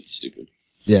know, that shit's stupid.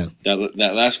 Yeah.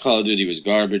 That last Call of Duty was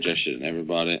garbage. I should have never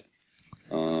bought it.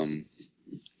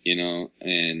 You know,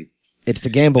 and It's the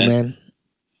gamble, man.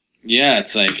 yeah,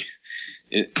 it's like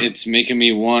it's making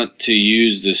me want to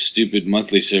use the stupid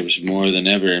monthly service more than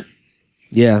ever.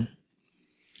 Yeah.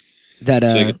 That So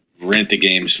I can rent the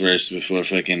games first before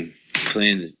fucking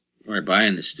playing or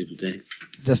buying this stupid thing.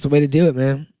 that's the way to do it,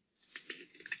 man.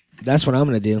 That's what I'm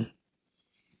gonna do.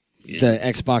 Yeah. The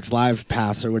Xbox Live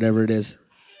Pass or whatever it is.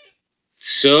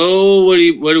 So what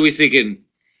are we thinking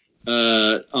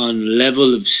on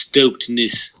level of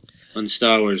stokedness on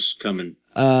Star Wars coming?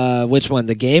 Which one?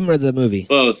 The game or the movie?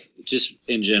 Both, just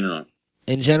in general.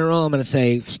 In general, I'm gonna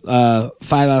say 5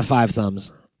 out of 5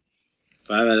 thumbs.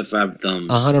 5 out of 5 thumbs.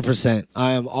 100%.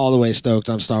 I am all the way stoked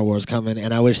on Star Wars coming,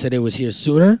 and I wish that it was here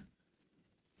sooner.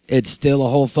 It's still a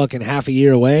whole fucking half a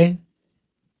year away.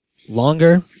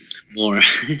 Longer. More.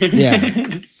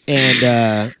 Yeah.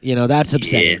 And, you know, that's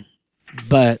upsetting.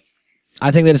 But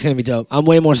I think that it's going to be dope. I'm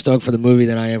way more stoked for the movie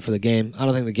than I am for the game. I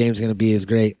don't think the game's going to be as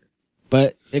great.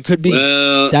 But it could be.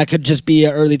 Well, That could just be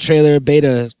an early trailer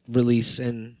beta release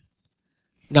and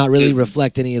not really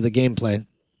reflect any of the gameplay.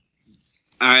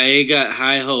 I got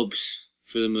high hopes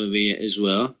for the movie as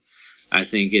well. I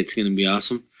think it's going to be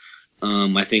awesome.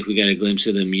 I think we got a glimpse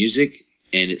of the music,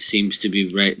 and it seems to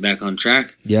be right back on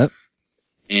track. Yep.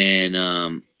 And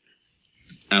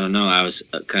I don't know. I was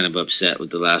kind of upset with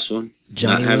the last one.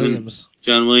 Johnny not having Williams.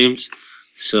 John Williams.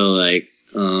 So, like,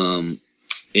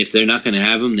 if they're not going to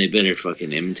have him, they better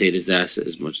fucking imitate his ass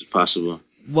as much as possible.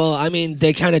 Well, I mean,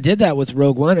 they kind of did that with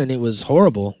Rogue One, and it was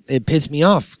horrible. It pissed me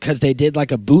off because they did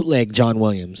like a bootleg John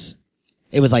Williams.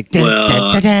 It was like, dun,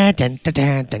 dun, dun, dun, dun,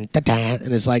 dun, dun, dun, dun,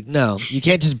 and it's like, no, you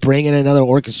can't just bring in another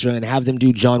orchestra and have them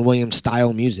do John Williams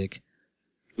style music.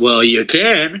 Well, you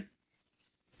can.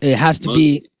 It has to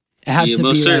be. It has You to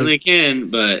most be certainly like, can,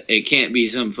 but it can't be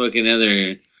some fucking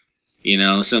other, you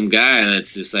know, some guy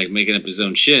that's just like making up his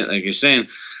own shit, like you're saying.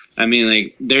 I mean,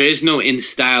 like, there is no in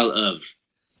style of.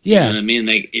 You know yeah. what I mean?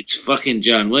 Like, it's fucking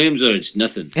John Williams or it's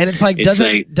nothing. And it's like, It's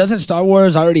doesn't Star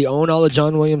Wars already own all of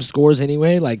John Williams' scores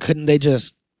anyway? Like, couldn't they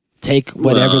just take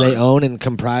whatever they own and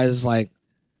comprise, like,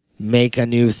 make a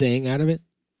new thing out of it?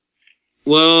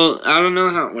 Well, I don't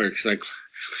know how it works. Like,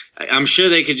 I'm sure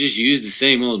they could just use the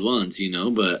same old ones, you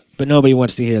know, but. But nobody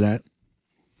wants to hear that.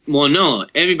 Well, no,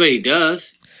 everybody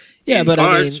does. Yeah, in but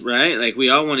parts, I mean, right? Like,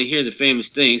 we all want to hear the famous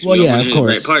things. Well, we all yeah, want to of hear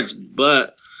the course. right parts,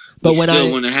 but we when still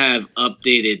I want to have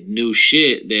updated new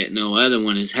shit that no other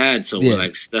one has had, so Yeah. we're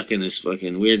like stuck in this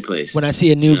fucking weird place. when I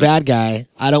see a new Yeah. bad guy,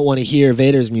 I don't want to hear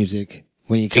Vader's music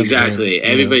when he comes Exactly. in. you know?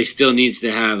 Everybody still needs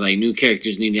to have, like, new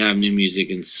characters need to have new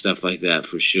music and stuff like that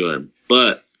for sure.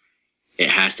 But it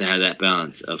has to have that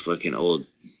balance of fucking old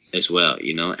as well,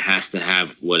 you know? It has to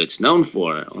have what it's known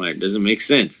for, or it doesn't make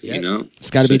sense, Yep. you know?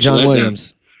 It's got to be Such a John letdown.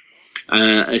 Williams.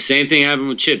 Same thing happened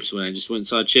with Chips when I just went and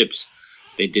saw Chips.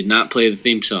 They did not play the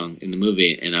theme song in the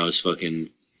movie, and I was fucking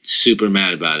super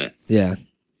mad about it. Yeah.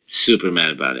 Super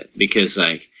mad about it because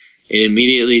like it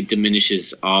immediately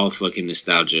diminishes all fucking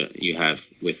nostalgia you have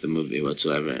with the movie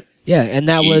whatsoever. Yeah, and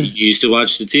that was you used to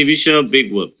watch the TV show,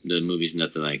 big whoop. The movie's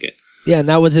nothing like it. Yeah, and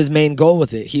that was his main goal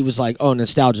with it. He was like, "Oh,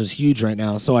 nostalgia's huge right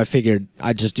now," so I figured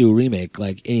I'd just do a remake,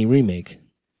 like any remake.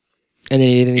 And then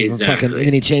he didn't even fucking. And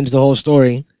then he changed the whole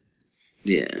story.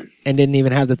 Yeah. And didn't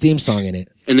even have the theme song in it.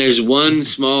 And there's one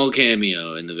small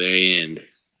cameo in the very end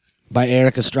by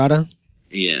Eric Estrada.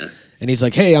 Yeah. And he's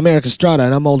like, "Hey, I'm Eric Estrada,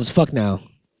 and I'm old as fuck now."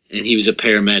 And he was a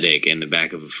paramedic in the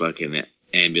back of a fucking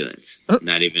ambulance.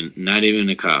 Not even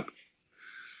a cop.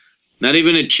 Not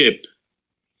even a chip.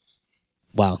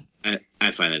 Wow. I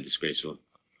find that disgraceful.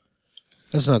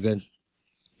 That's not good.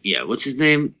 Yeah, what's his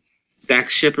name?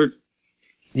 Dax Shepard?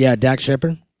 Yeah, Dax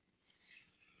Shepard.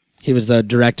 He was the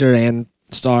director and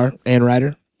star and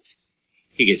writer.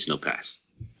 He gets no pass.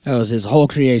 That was his whole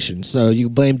creation. So you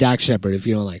blame Dax Shepard if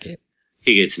you don't like it.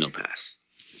 He gets no pass.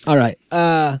 All right.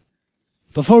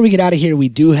 Before we get out of here, we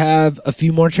do have a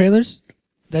few more trailers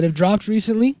that have dropped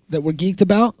recently that we're geeked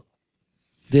about.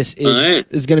 This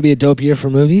is going to be a dope year for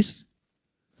movies.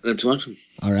 Let's watch them.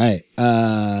 All right.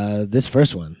 This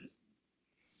first one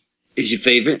is your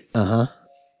favorite.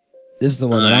 This is the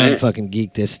one that I'm fucking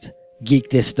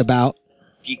geekedest about.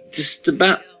 Geekedest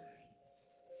about.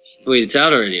 Wait, it's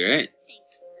out already, right?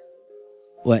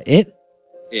 What, it?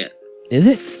 Yeah. Is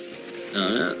it?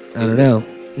 No. I don't know.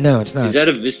 No, it's not. Is that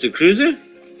a Vista Cruiser?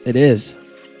 It is.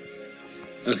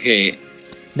 Okay.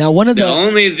 Now, one of the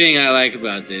only thing I like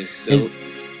about this is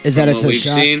that it's a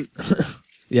shot. Seen,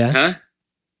 yeah. Huh?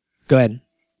 Go ahead.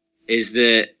 Is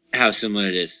how similar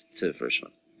it is to the first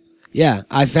one? Yeah,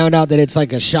 I found out that it's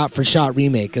like a shot-for-shot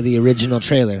remake of the original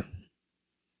trailer.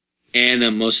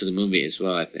 And most of the movie as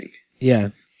well, I think. Yeah.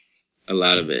 A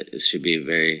lot of it should be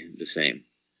very the same.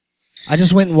 I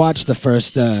just went and watched the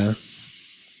first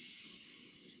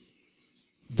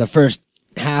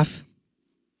half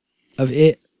of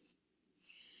it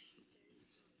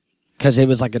because it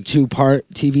was like a 2-part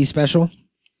TV special.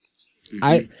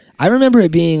 Mm-hmm. I remember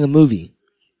it being a movie.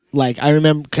 Like, I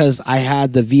remember because I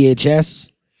had the VHS.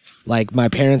 Like, my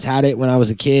parents had it when I was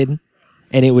a kid.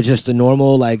 And it was just a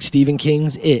normal, like, Stephen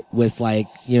King's It with, like,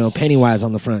 Pennywise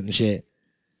on the front and shit.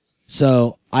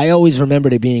 So, I always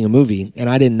remembered it being a movie. And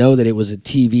I didn't know that it was a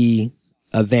TV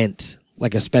event.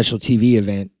 Like, a special TV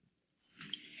event.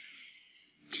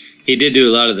 He did do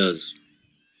a lot of those.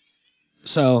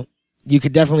 So, you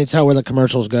could definitely tell where the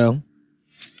commercials go.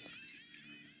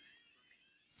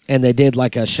 And they did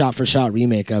like a shot-for-shot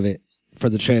remake of it for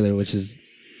the trailer, which is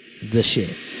the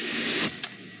shit.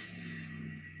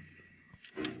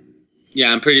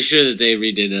 Yeah, I'm pretty sure that they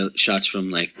redid shots from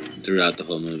like throughout the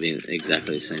whole movie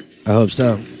exactly the same. I hope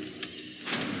so.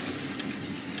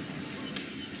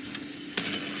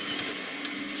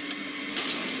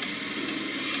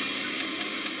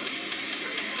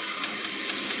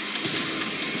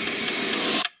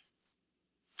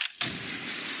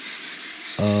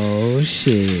 Oh,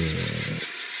 shit.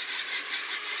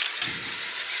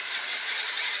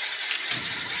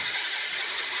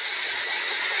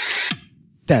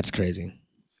 That's crazy.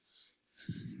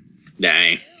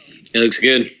 Dang. It looks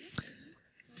good.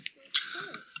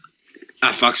 I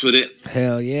fucks with it.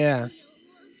 Hell yeah.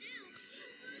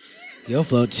 You'll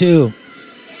float too.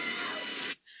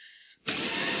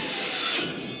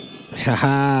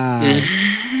 Haha.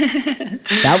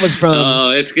 That was from...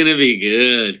 Oh, it's going to be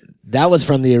good. That was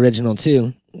from the original,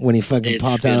 too, when he fucking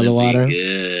popped out of the water.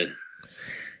 Good.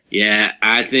 Yeah,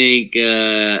 I think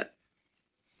a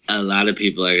lot of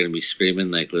people are going to be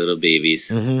screaming like little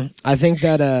babies. Mm-hmm. I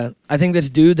think this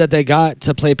dude that they got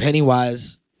to play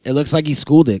Pennywise, it looks like he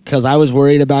schooled it, because I was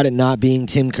worried about it not being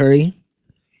Tim Curry.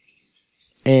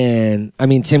 And, I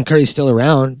mean, Tim Curry's still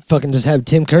around. Fucking just have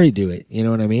Tim Curry do it. You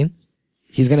know what I mean?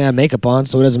 He's going to have makeup on,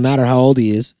 so it doesn't matter how old he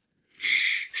is.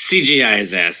 CGI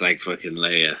his ass like fucking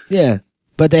Leia. Yeah,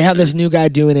 but they have this new guy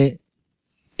doing it,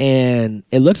 and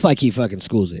it looks like he fucking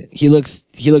schools it. He looks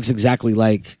exactly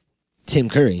like Tim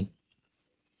Curry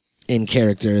in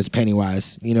character as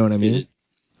Pennywise. You know what I mean? Is it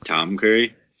Tom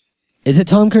Curry? Is it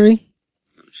Tom Curry?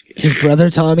 His brother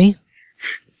Tommy?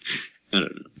 I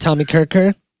don't know. Tommy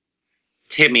Kirker?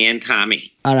 Timmy and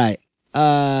Tommy. All right.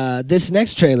 This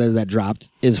next trailer that dropped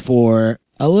is for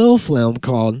a little film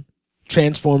called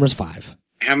Transformers 5.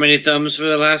 How many thumbs for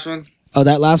the last one? Oh,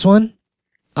 that last one?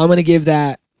 I'm going to give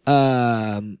that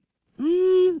 5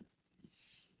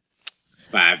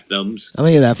 thumbs. I'm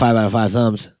going to give that 5 out of 5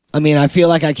 thumbs. I mean, I feel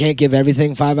like I can't give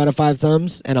everything 5 out of 5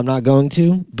 thumbs, and I'm not going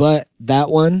to, but that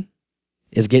one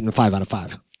is getting 5 out of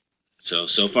 5.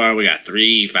 So far we got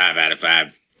 3 5 out of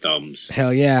 5 thumbs.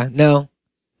 Hell yeah. No,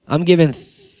 I'm giving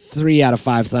 3 out of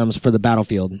 5 thumbs for the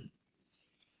Battlefield.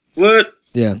 What?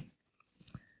 Yeah.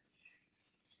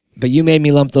 But you made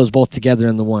me lump those both together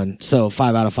in the one. So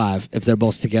 5 out of 5 if they're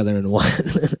both together in one.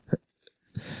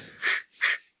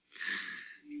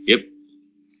 Yep.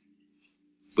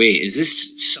 Wait, is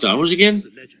this Star Wars again?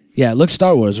 Yeah, it looks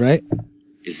Star Wars, right?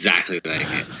 Exactly like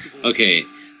it. Okay.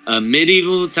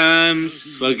 Medieval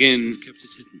times, fucking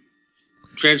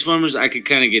Transformers I could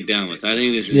kind of get down with. I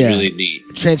think this is really neat.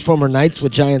 Transformer Knights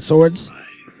with giant swords.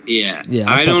 Yeah. Yeah,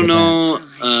 I don't know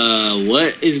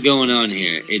what is going on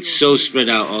here. It's so spread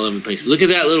out all over the place. Look at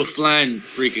that little flying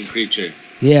freaking creature.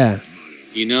 Yeah.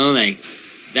 You know, like,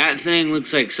 that thing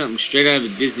looks like something straight out of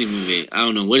a Disney movie. I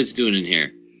don't know what it's doing in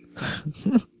here.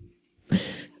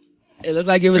 It looked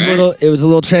like it was It was a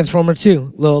little Transformer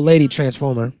too, little lady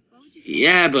Transformer.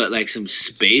 Yeah, but like some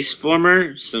space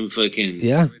former, some fucking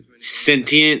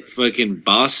sentient fucking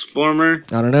boss former.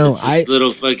 I don't know. This little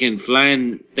fucking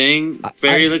flying thing,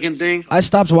 fairy looking thing. I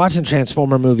stopped watching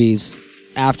Transformer movies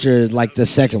after like the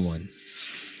second one.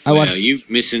 You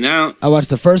missing out. I watched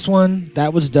the first one.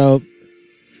 That was dope.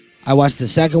 I watched the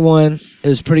second one. It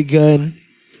was pretty good.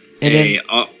 And then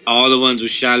all the ones with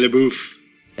Shia LaBeouf.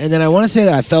 And then I want to say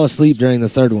that I fell asleep during the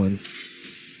third one.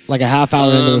 Like a half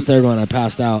hour into the third one, I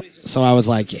passed out. So I was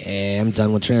like, I'm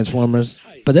done with Transformers.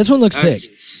 But this one looks sick.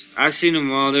 I've seen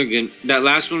them all. They're good. That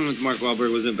last one with Mark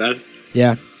Wahlberg wasn't bad.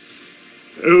 Yeah.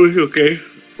 It was okay.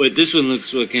 But this one looks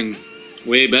fucking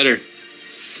way better.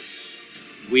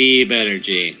 Way better,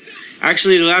 Jay.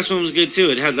 Actually, the last one was good too.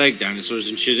 It had like dinosaurs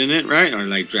and shit in it, right? Or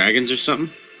like dragons or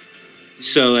something.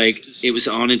 So like it was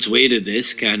on its way to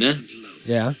this kind of.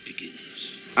 Yeah.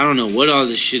 I don't know what all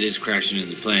this shit is crashing in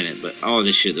the planet, but all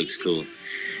this shit looks cool.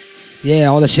 Yeah,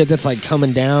 all the shit that's like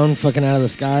coming down, fucking out of the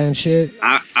sky and shit.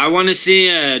 I want to see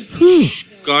a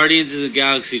Guardians of the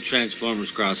Galaxy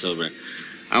Transformers crossover.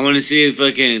 I want to see a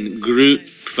fucking Groot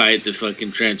fight the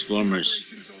fucking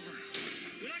Transformers.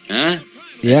 Huh?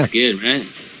 Yeah. That's good, right?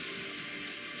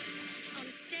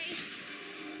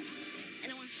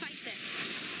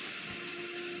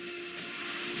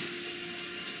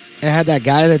 It had that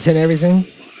guy that's in everything.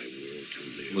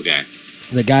 Okay.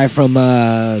 The guy from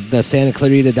the Santa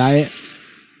Clarita Diet.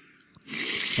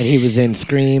 And he was in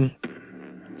Scream.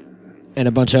 And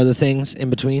a bunch of other things in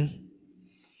between.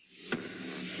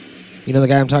 You know the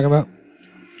guy I'm talking about?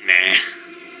 Nah.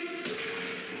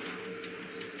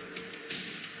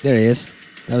 There he is.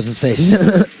 That was his face.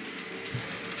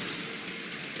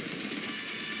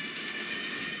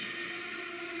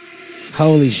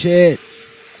 Holy shit.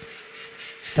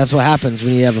 That's what happens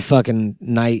when you have a fucking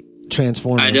night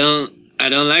transformer. I don't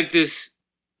like this.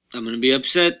 I'm gonna be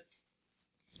upset.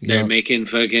 They're making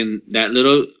fucking that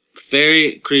little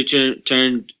fairy creature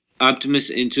turned Optimus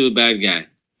into a bad guy.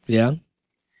 Yeah.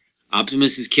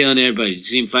 Optimus is killing everybody. You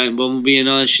see him fighting Bumblebee and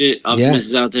all that shit? Optimus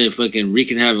is out there fucking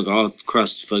wreaking havoc all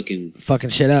across the fucking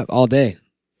shit up all day.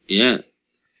 Yeah.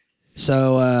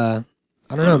 So, I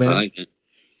don't know, man. I like it.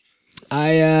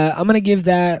 I'm gonna give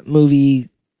that movie,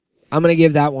 I'm gonna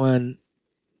give that one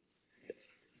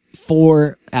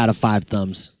 4 out of 5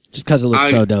 thumbs. Just because it looks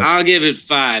so dope. I'll give it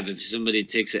 5 if somebody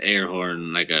takes an air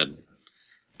horn, like a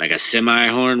semi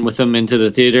horn with them into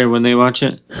the theater when they watch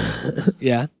it.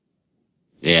 Yeah.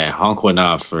 Yeah, honk one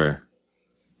off for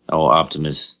old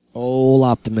Optimus. Old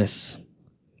Optimus.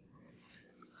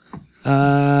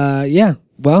 Yeah.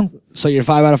 Well, so you're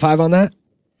 5 out of 5 on that?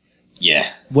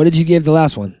 Yeah. What did you give the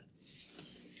last one?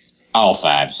 All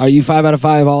 5s. Are you 5 out of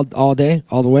 5 all day,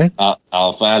 all the way? All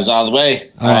 5s all the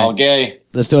way. All right. Gay.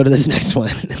 Let's go to this next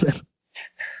one.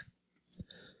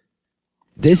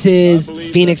 This is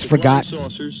Phoenix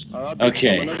Forgotten.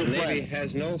 Okay.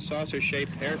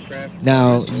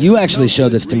 Now, you actually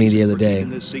showed this to me the other day.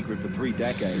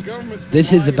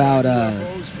 This is about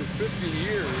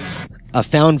a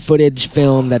found footage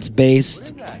film that's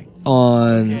based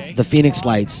on the Phoenix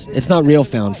Lights. It's not real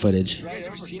found footage.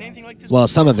 Well,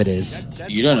 some of it is.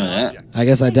 You don't know that. I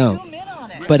guess I don't.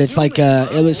 But it's like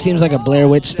it seems like a Blair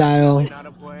Witch style.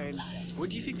 What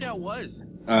do you think that was?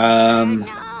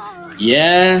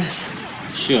 Yeah,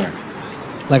 sure.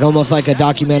 Like almost like a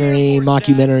documentary,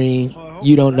 mockumentary.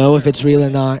 You don't know if it's real or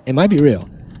not. It might be real.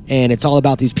 And it's all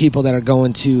about these people that are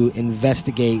going to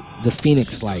investigate the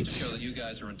Phoenix Lights. You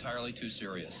guys are entirely too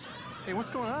serious. Hey,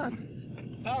 what's going on?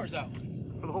 Power's out.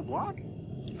 For the whole block?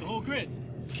 The whole grid.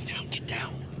 Get down, get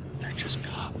down. They're just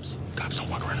cops. Cops don't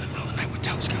walk around in the middle of the night with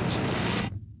telescopes.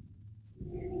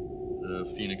 The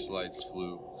Phoenix Lights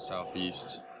flew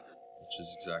southeast, which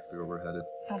is exactly where we're headed.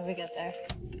 How do we get there?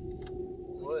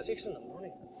 It's like 6 in the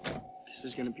morning. This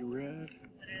is gonna be red.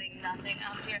 Literally nothing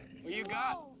out here. What you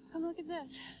got? Oh, come look at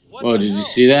this. Oh, did you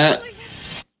see that?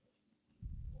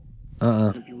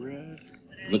 Gonna be red.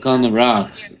 Look on the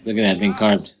rocks. Look at that thing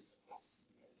carved.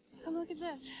 Come look at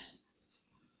this.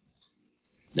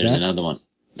 There's That? another one.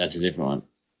 That's a different one.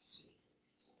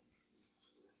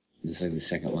 It's like the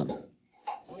second one.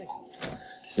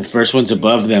 The first one's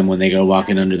above them when they go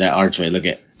walking under that archway. Look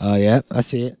at. Oh yeah, I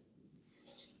see it.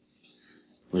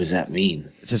 What does that mean?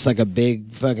 It's just like a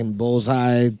big fucking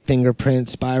bullseye fingerprint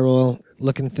spiral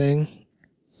looking thing.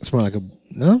 It's more like a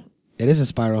no. It is a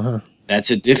spiral, huh?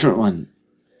 That's a different one.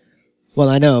 Well,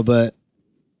 I know, but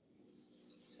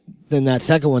then that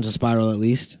second one's a spiral at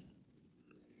least.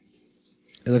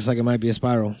 It looks like it might be a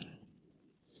spiral.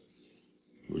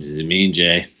 What does it mean,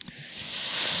 Jay?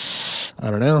 I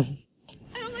don't know,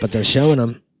 but they're showing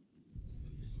them.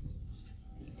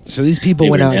 So these people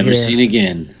They went were out never here seen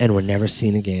again. and were never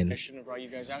seen again. I shouldn't have brought you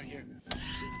guys out here.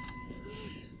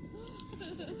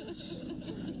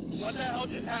 What the hell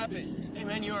just happened? Hey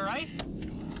man, you alright?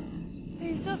 Are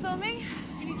you still filming?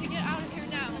 We need to get out of here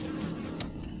now.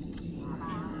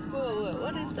 Whoa,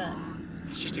 what is that?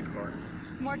 It's just a car.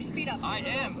 Mark, speed up. I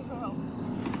am. Oh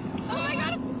my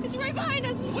god, it's right behind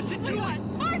us. What's it Oh my doing?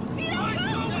 God. Mark, speed up.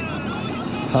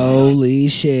 Go. Holy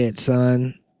shit,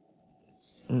 son.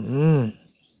 Mm-mm.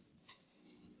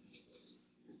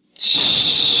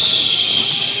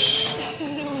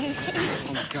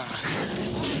 Oh my god.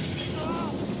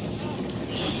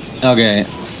 Okay.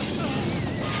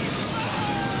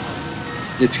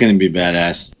 It's gonna be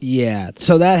badass. Yeah,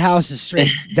 so that house is straight.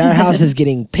 That house is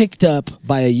getting picked up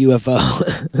by a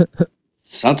UFO.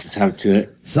 Something's happened to it.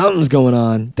 Something's going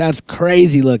on. That's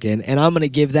crazy looking, and I'm gonna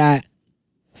give that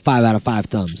 5 out of 5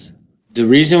 thumbs. The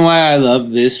reason why I love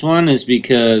this one is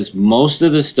because most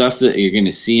of the stuff that you're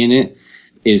gonna see in it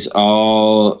is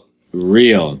all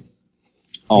real.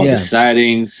 All Yeah. the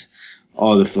sightings,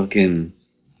 all the fucking,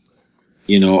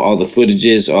 all the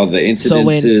footages, all the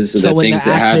incidences, the things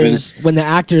that happen. When the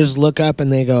actors look up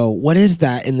and they go, "What is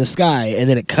that in the sky?" and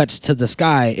then it cuts to the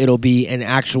sky, it'll be an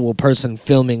actual person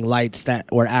filming lights that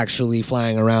were actually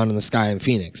flying around in the sky in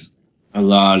Phoenix. A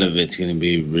lot of it's gonna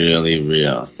be really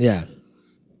real. Yeah,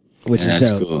 which And is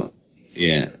that's dope. cool.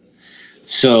 Yeah.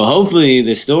 So hopefully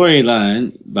the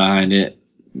storyline behind it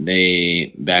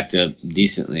they backed up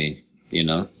decently.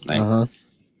 Like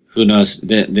who knows?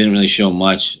 They didn't really show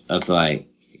much of like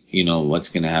what's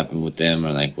gonna happen with them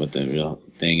or like what the real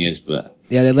thing is, but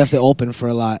Yeah, they left it open for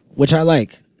a lot, which I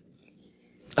like.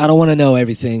 I don't want to know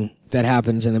everything that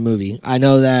happens in a movie. I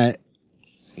know that,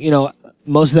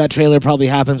 most of that trailer probably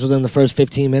happens within the first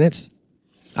 15 minutes,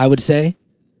 I would say.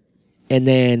 And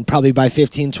then probably by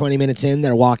 15, 20 minutes in,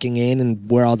 they're walking in and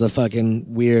where all the fucking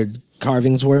weird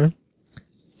carvings were.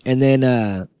 And then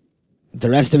the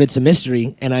rest of it's a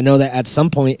mystery. And I know that at some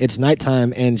point it's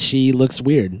nighttime and she looks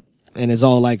weird and is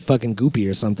all like fucking goopy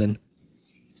or something.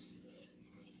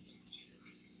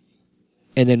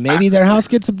 And then maybe their house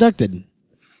gets abducted.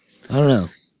 I don't know.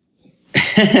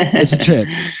 It's a trip.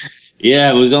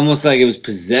 yeah, it was almost like it was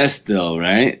possessed though,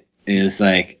 right? It was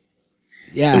like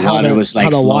Yeah, the water was like how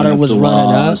the flowing water up was the running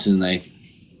up. walls and like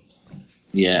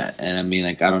yeah, and I mean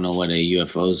like I don't know what a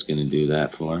UFO is gonna do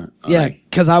that for. Yeah,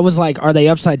 because I was like, are they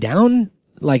upside down?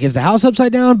 Like, is the house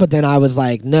upside down? But then I was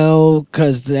like, no,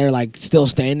 because they're like still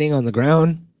standing on the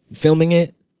ground filming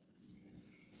it.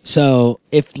 So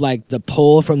if like the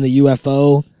pull from the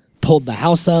UFO pulled the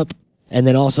house up and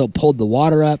then also pulled the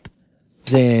water up,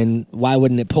 then why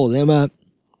wouldn't it pull them up?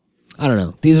 I don't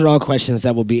know. These are all questions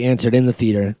that will be answered in the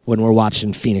theater when we're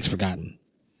watching Phoenix Forgotten.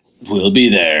 We'll be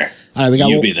there. All right,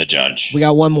 You be the judge. we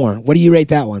got one more. What do you rate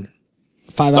that one?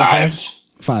 5 out of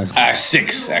 5? 5.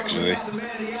 6 actually.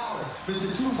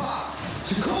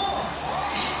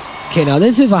 Okay, now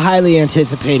this is a highly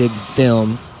anticipated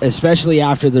film, especially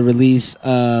after the release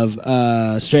of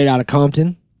Straight Outta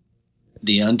Compton.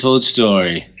 The Untold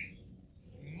Story.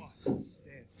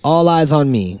 All Eyes on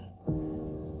Me.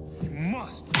 You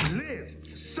must live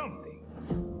for something.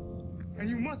 And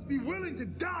you must be willing to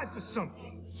die for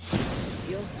something.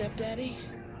 Your stepdaddy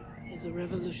is a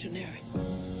revolutionary.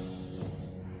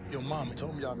 Your mama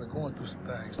told me y'all been going through some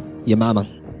things. Your mama.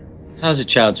 How's a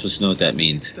child supposed to know what that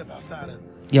means? Step outside of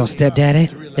Your stepdaddy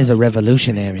is a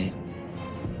revolutionary.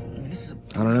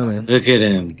 I don't know, man. Look at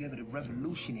him.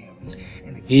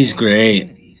 He's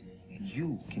great.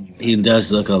 He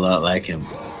does look a lot like him.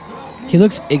 He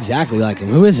looks exactly like him.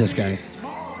 Who is this guy?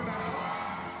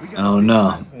 I don't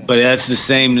know. But that's the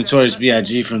same Notorious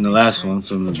B.I.G. from the last one,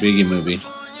 from the Biggie movie.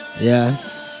 Yeah.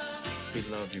 We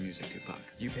love your music, Tupac.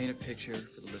 You paint a picture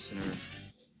for the listener.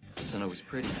 It's not always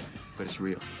pretty, but it's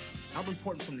real. I'm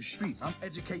reporting from the streets. I'm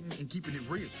educating and keeping it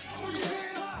real.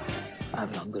 I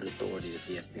have it on good authority that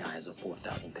the FBI has a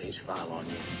 4,000-page file on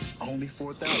you. Only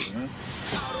 4,000,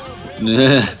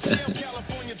 huh?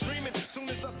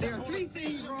 There are three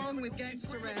things wrong with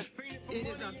gangster rap. It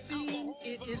is obscene,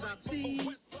 it is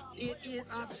obscene, it is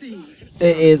obscene.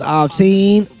 It is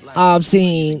obscene,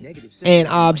 obscene, and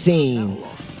obscene.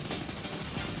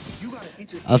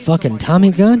 A fucking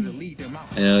Tommy gun?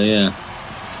 Hell yeah.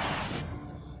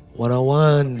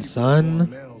 101,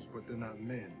 son.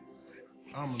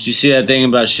 Did you see that thing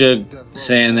about Suge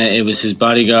saying that it was his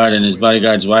bodyguard and his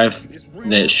bodyguard's wife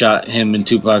that shot him and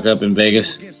Tupac up in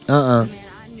Vegas?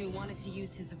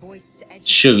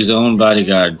 Suge's own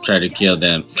bodyguard tried to kill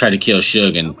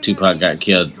Suge, and Tupac got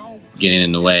killed getting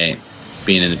in the way,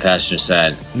 being in the passenger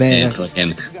side. Man. And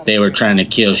fucking, they were trying to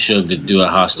kill Suge to do a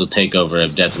hostile takeover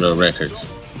of Death Row Records.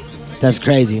 That's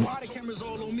crazy.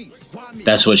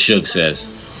 That's what Suge says.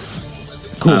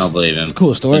 Cool. I don't believe him. It's a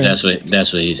cool story. But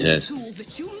that's what he says.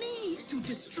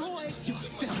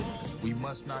 We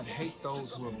must not hate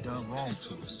those who have done wrong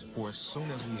to us, for as soon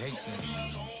as we hate them,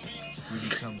 we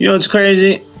become... You know what's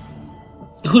crazy?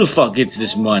 Who the fuck gets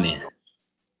this money?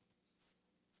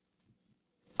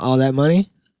 All that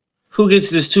money? Who gets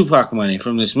this Tupac money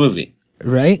from this movie?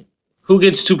 Right? Who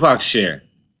gets Tupac's share?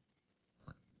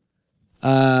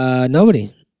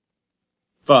 Nobody.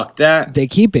 Fuck that. They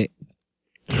keep it.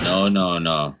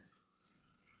 No.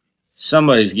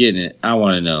 Somebody's getting it. I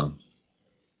want to know.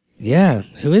 Yeah.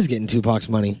 Who is getting Tupac's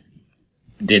money?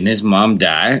 Didn't his mom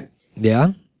die?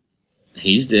 Yeah.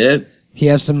 He's dead. He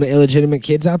has some illegitimate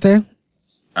kids out there?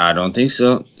 I don't think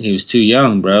so. He was too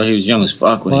young, bro. He was young as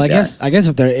fuck when Well, he died. I guess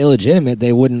if they're illegitimate,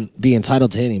 they wouldn't be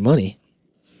entitled to any money.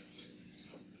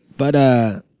 But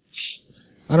I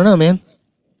don't know, man.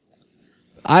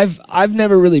 I've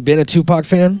never really been a Tupac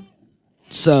fan,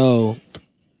 so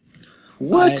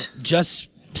what? Just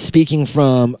speaking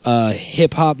from a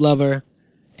hip hop lover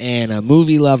and a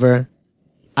movie lover,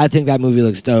 I think that movie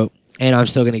looks dope, and I'm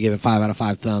still gonna give it 5 out of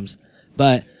 5 thumbs.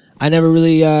 But I never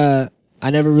really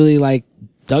like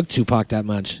dug Tupac that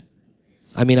much.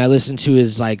 I mean, I listened to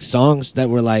his like songs that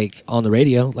were like on the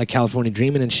radio, like California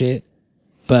Dreamin' and shit,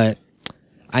 but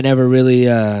I never really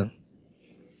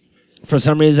for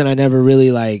some reason I never really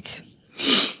like,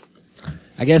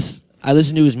 I guess I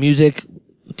listened to his music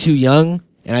too young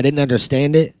and I didn't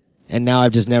understand it, and now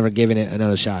I've just never given it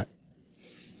another shot.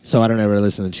 So I don't ever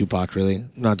listen to Tupac, really.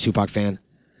 I'm not a Tupac fan.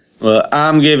 Well,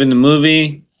 I'm giving the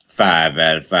movie 5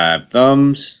 out of 5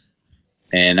 thumbs,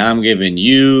 and I'm giving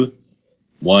you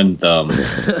 1 thumb.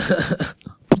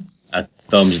 A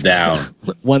thumbs down.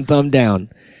 1 thumb down.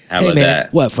 How about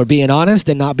that? What, for being honest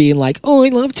and not being like, oh, I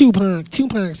love Tupac.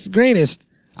 Tupac's the greatest.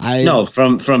 No,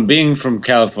 from being from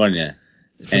California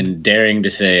and daring to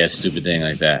say a stupid thing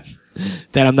like that.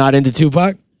 That I'm not into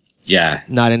Tupac? Yeah.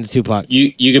 Not into Tupac.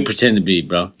 You could pretend to be,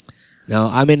 bro. No,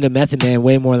 I'm into Method Man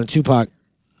way more than Tupac.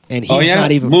 And he's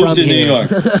not even Move from to here. New York.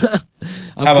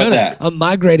 How about that? I'm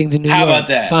migrating to New York. How about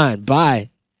that? Fine, bye.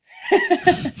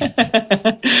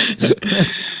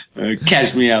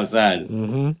 Catch me outside.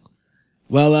 Mm-hmm.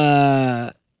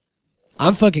 Well,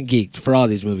 I'm fucking geeked for all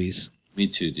these movies. Me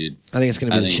too, dude. I think it's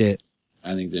gonna be the shit.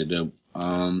 I think they're dope.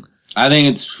 I think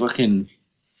it's fucking,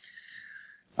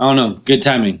 I don't know, good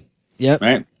timing. Yep.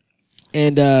 Right?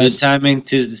 And good timing,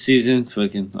 'tis the season,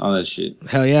 fucking all that shit.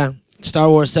 Hell yeah. Star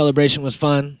Wars Celebration was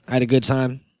fun. I had a good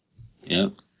time.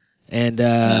 Yep. And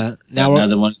now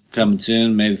another one coming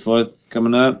soon, May the 4th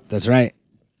coming up. That's right.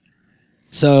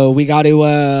 So we got to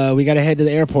head to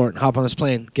the airport and hop on this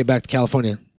plane, get back to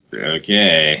California.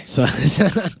 Okay. So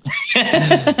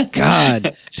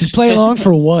God, just play along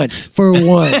for once. For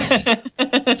once.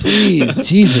 Please,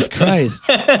 Jesus Christ.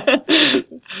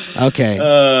 Okay.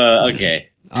 Okay.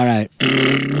 All right.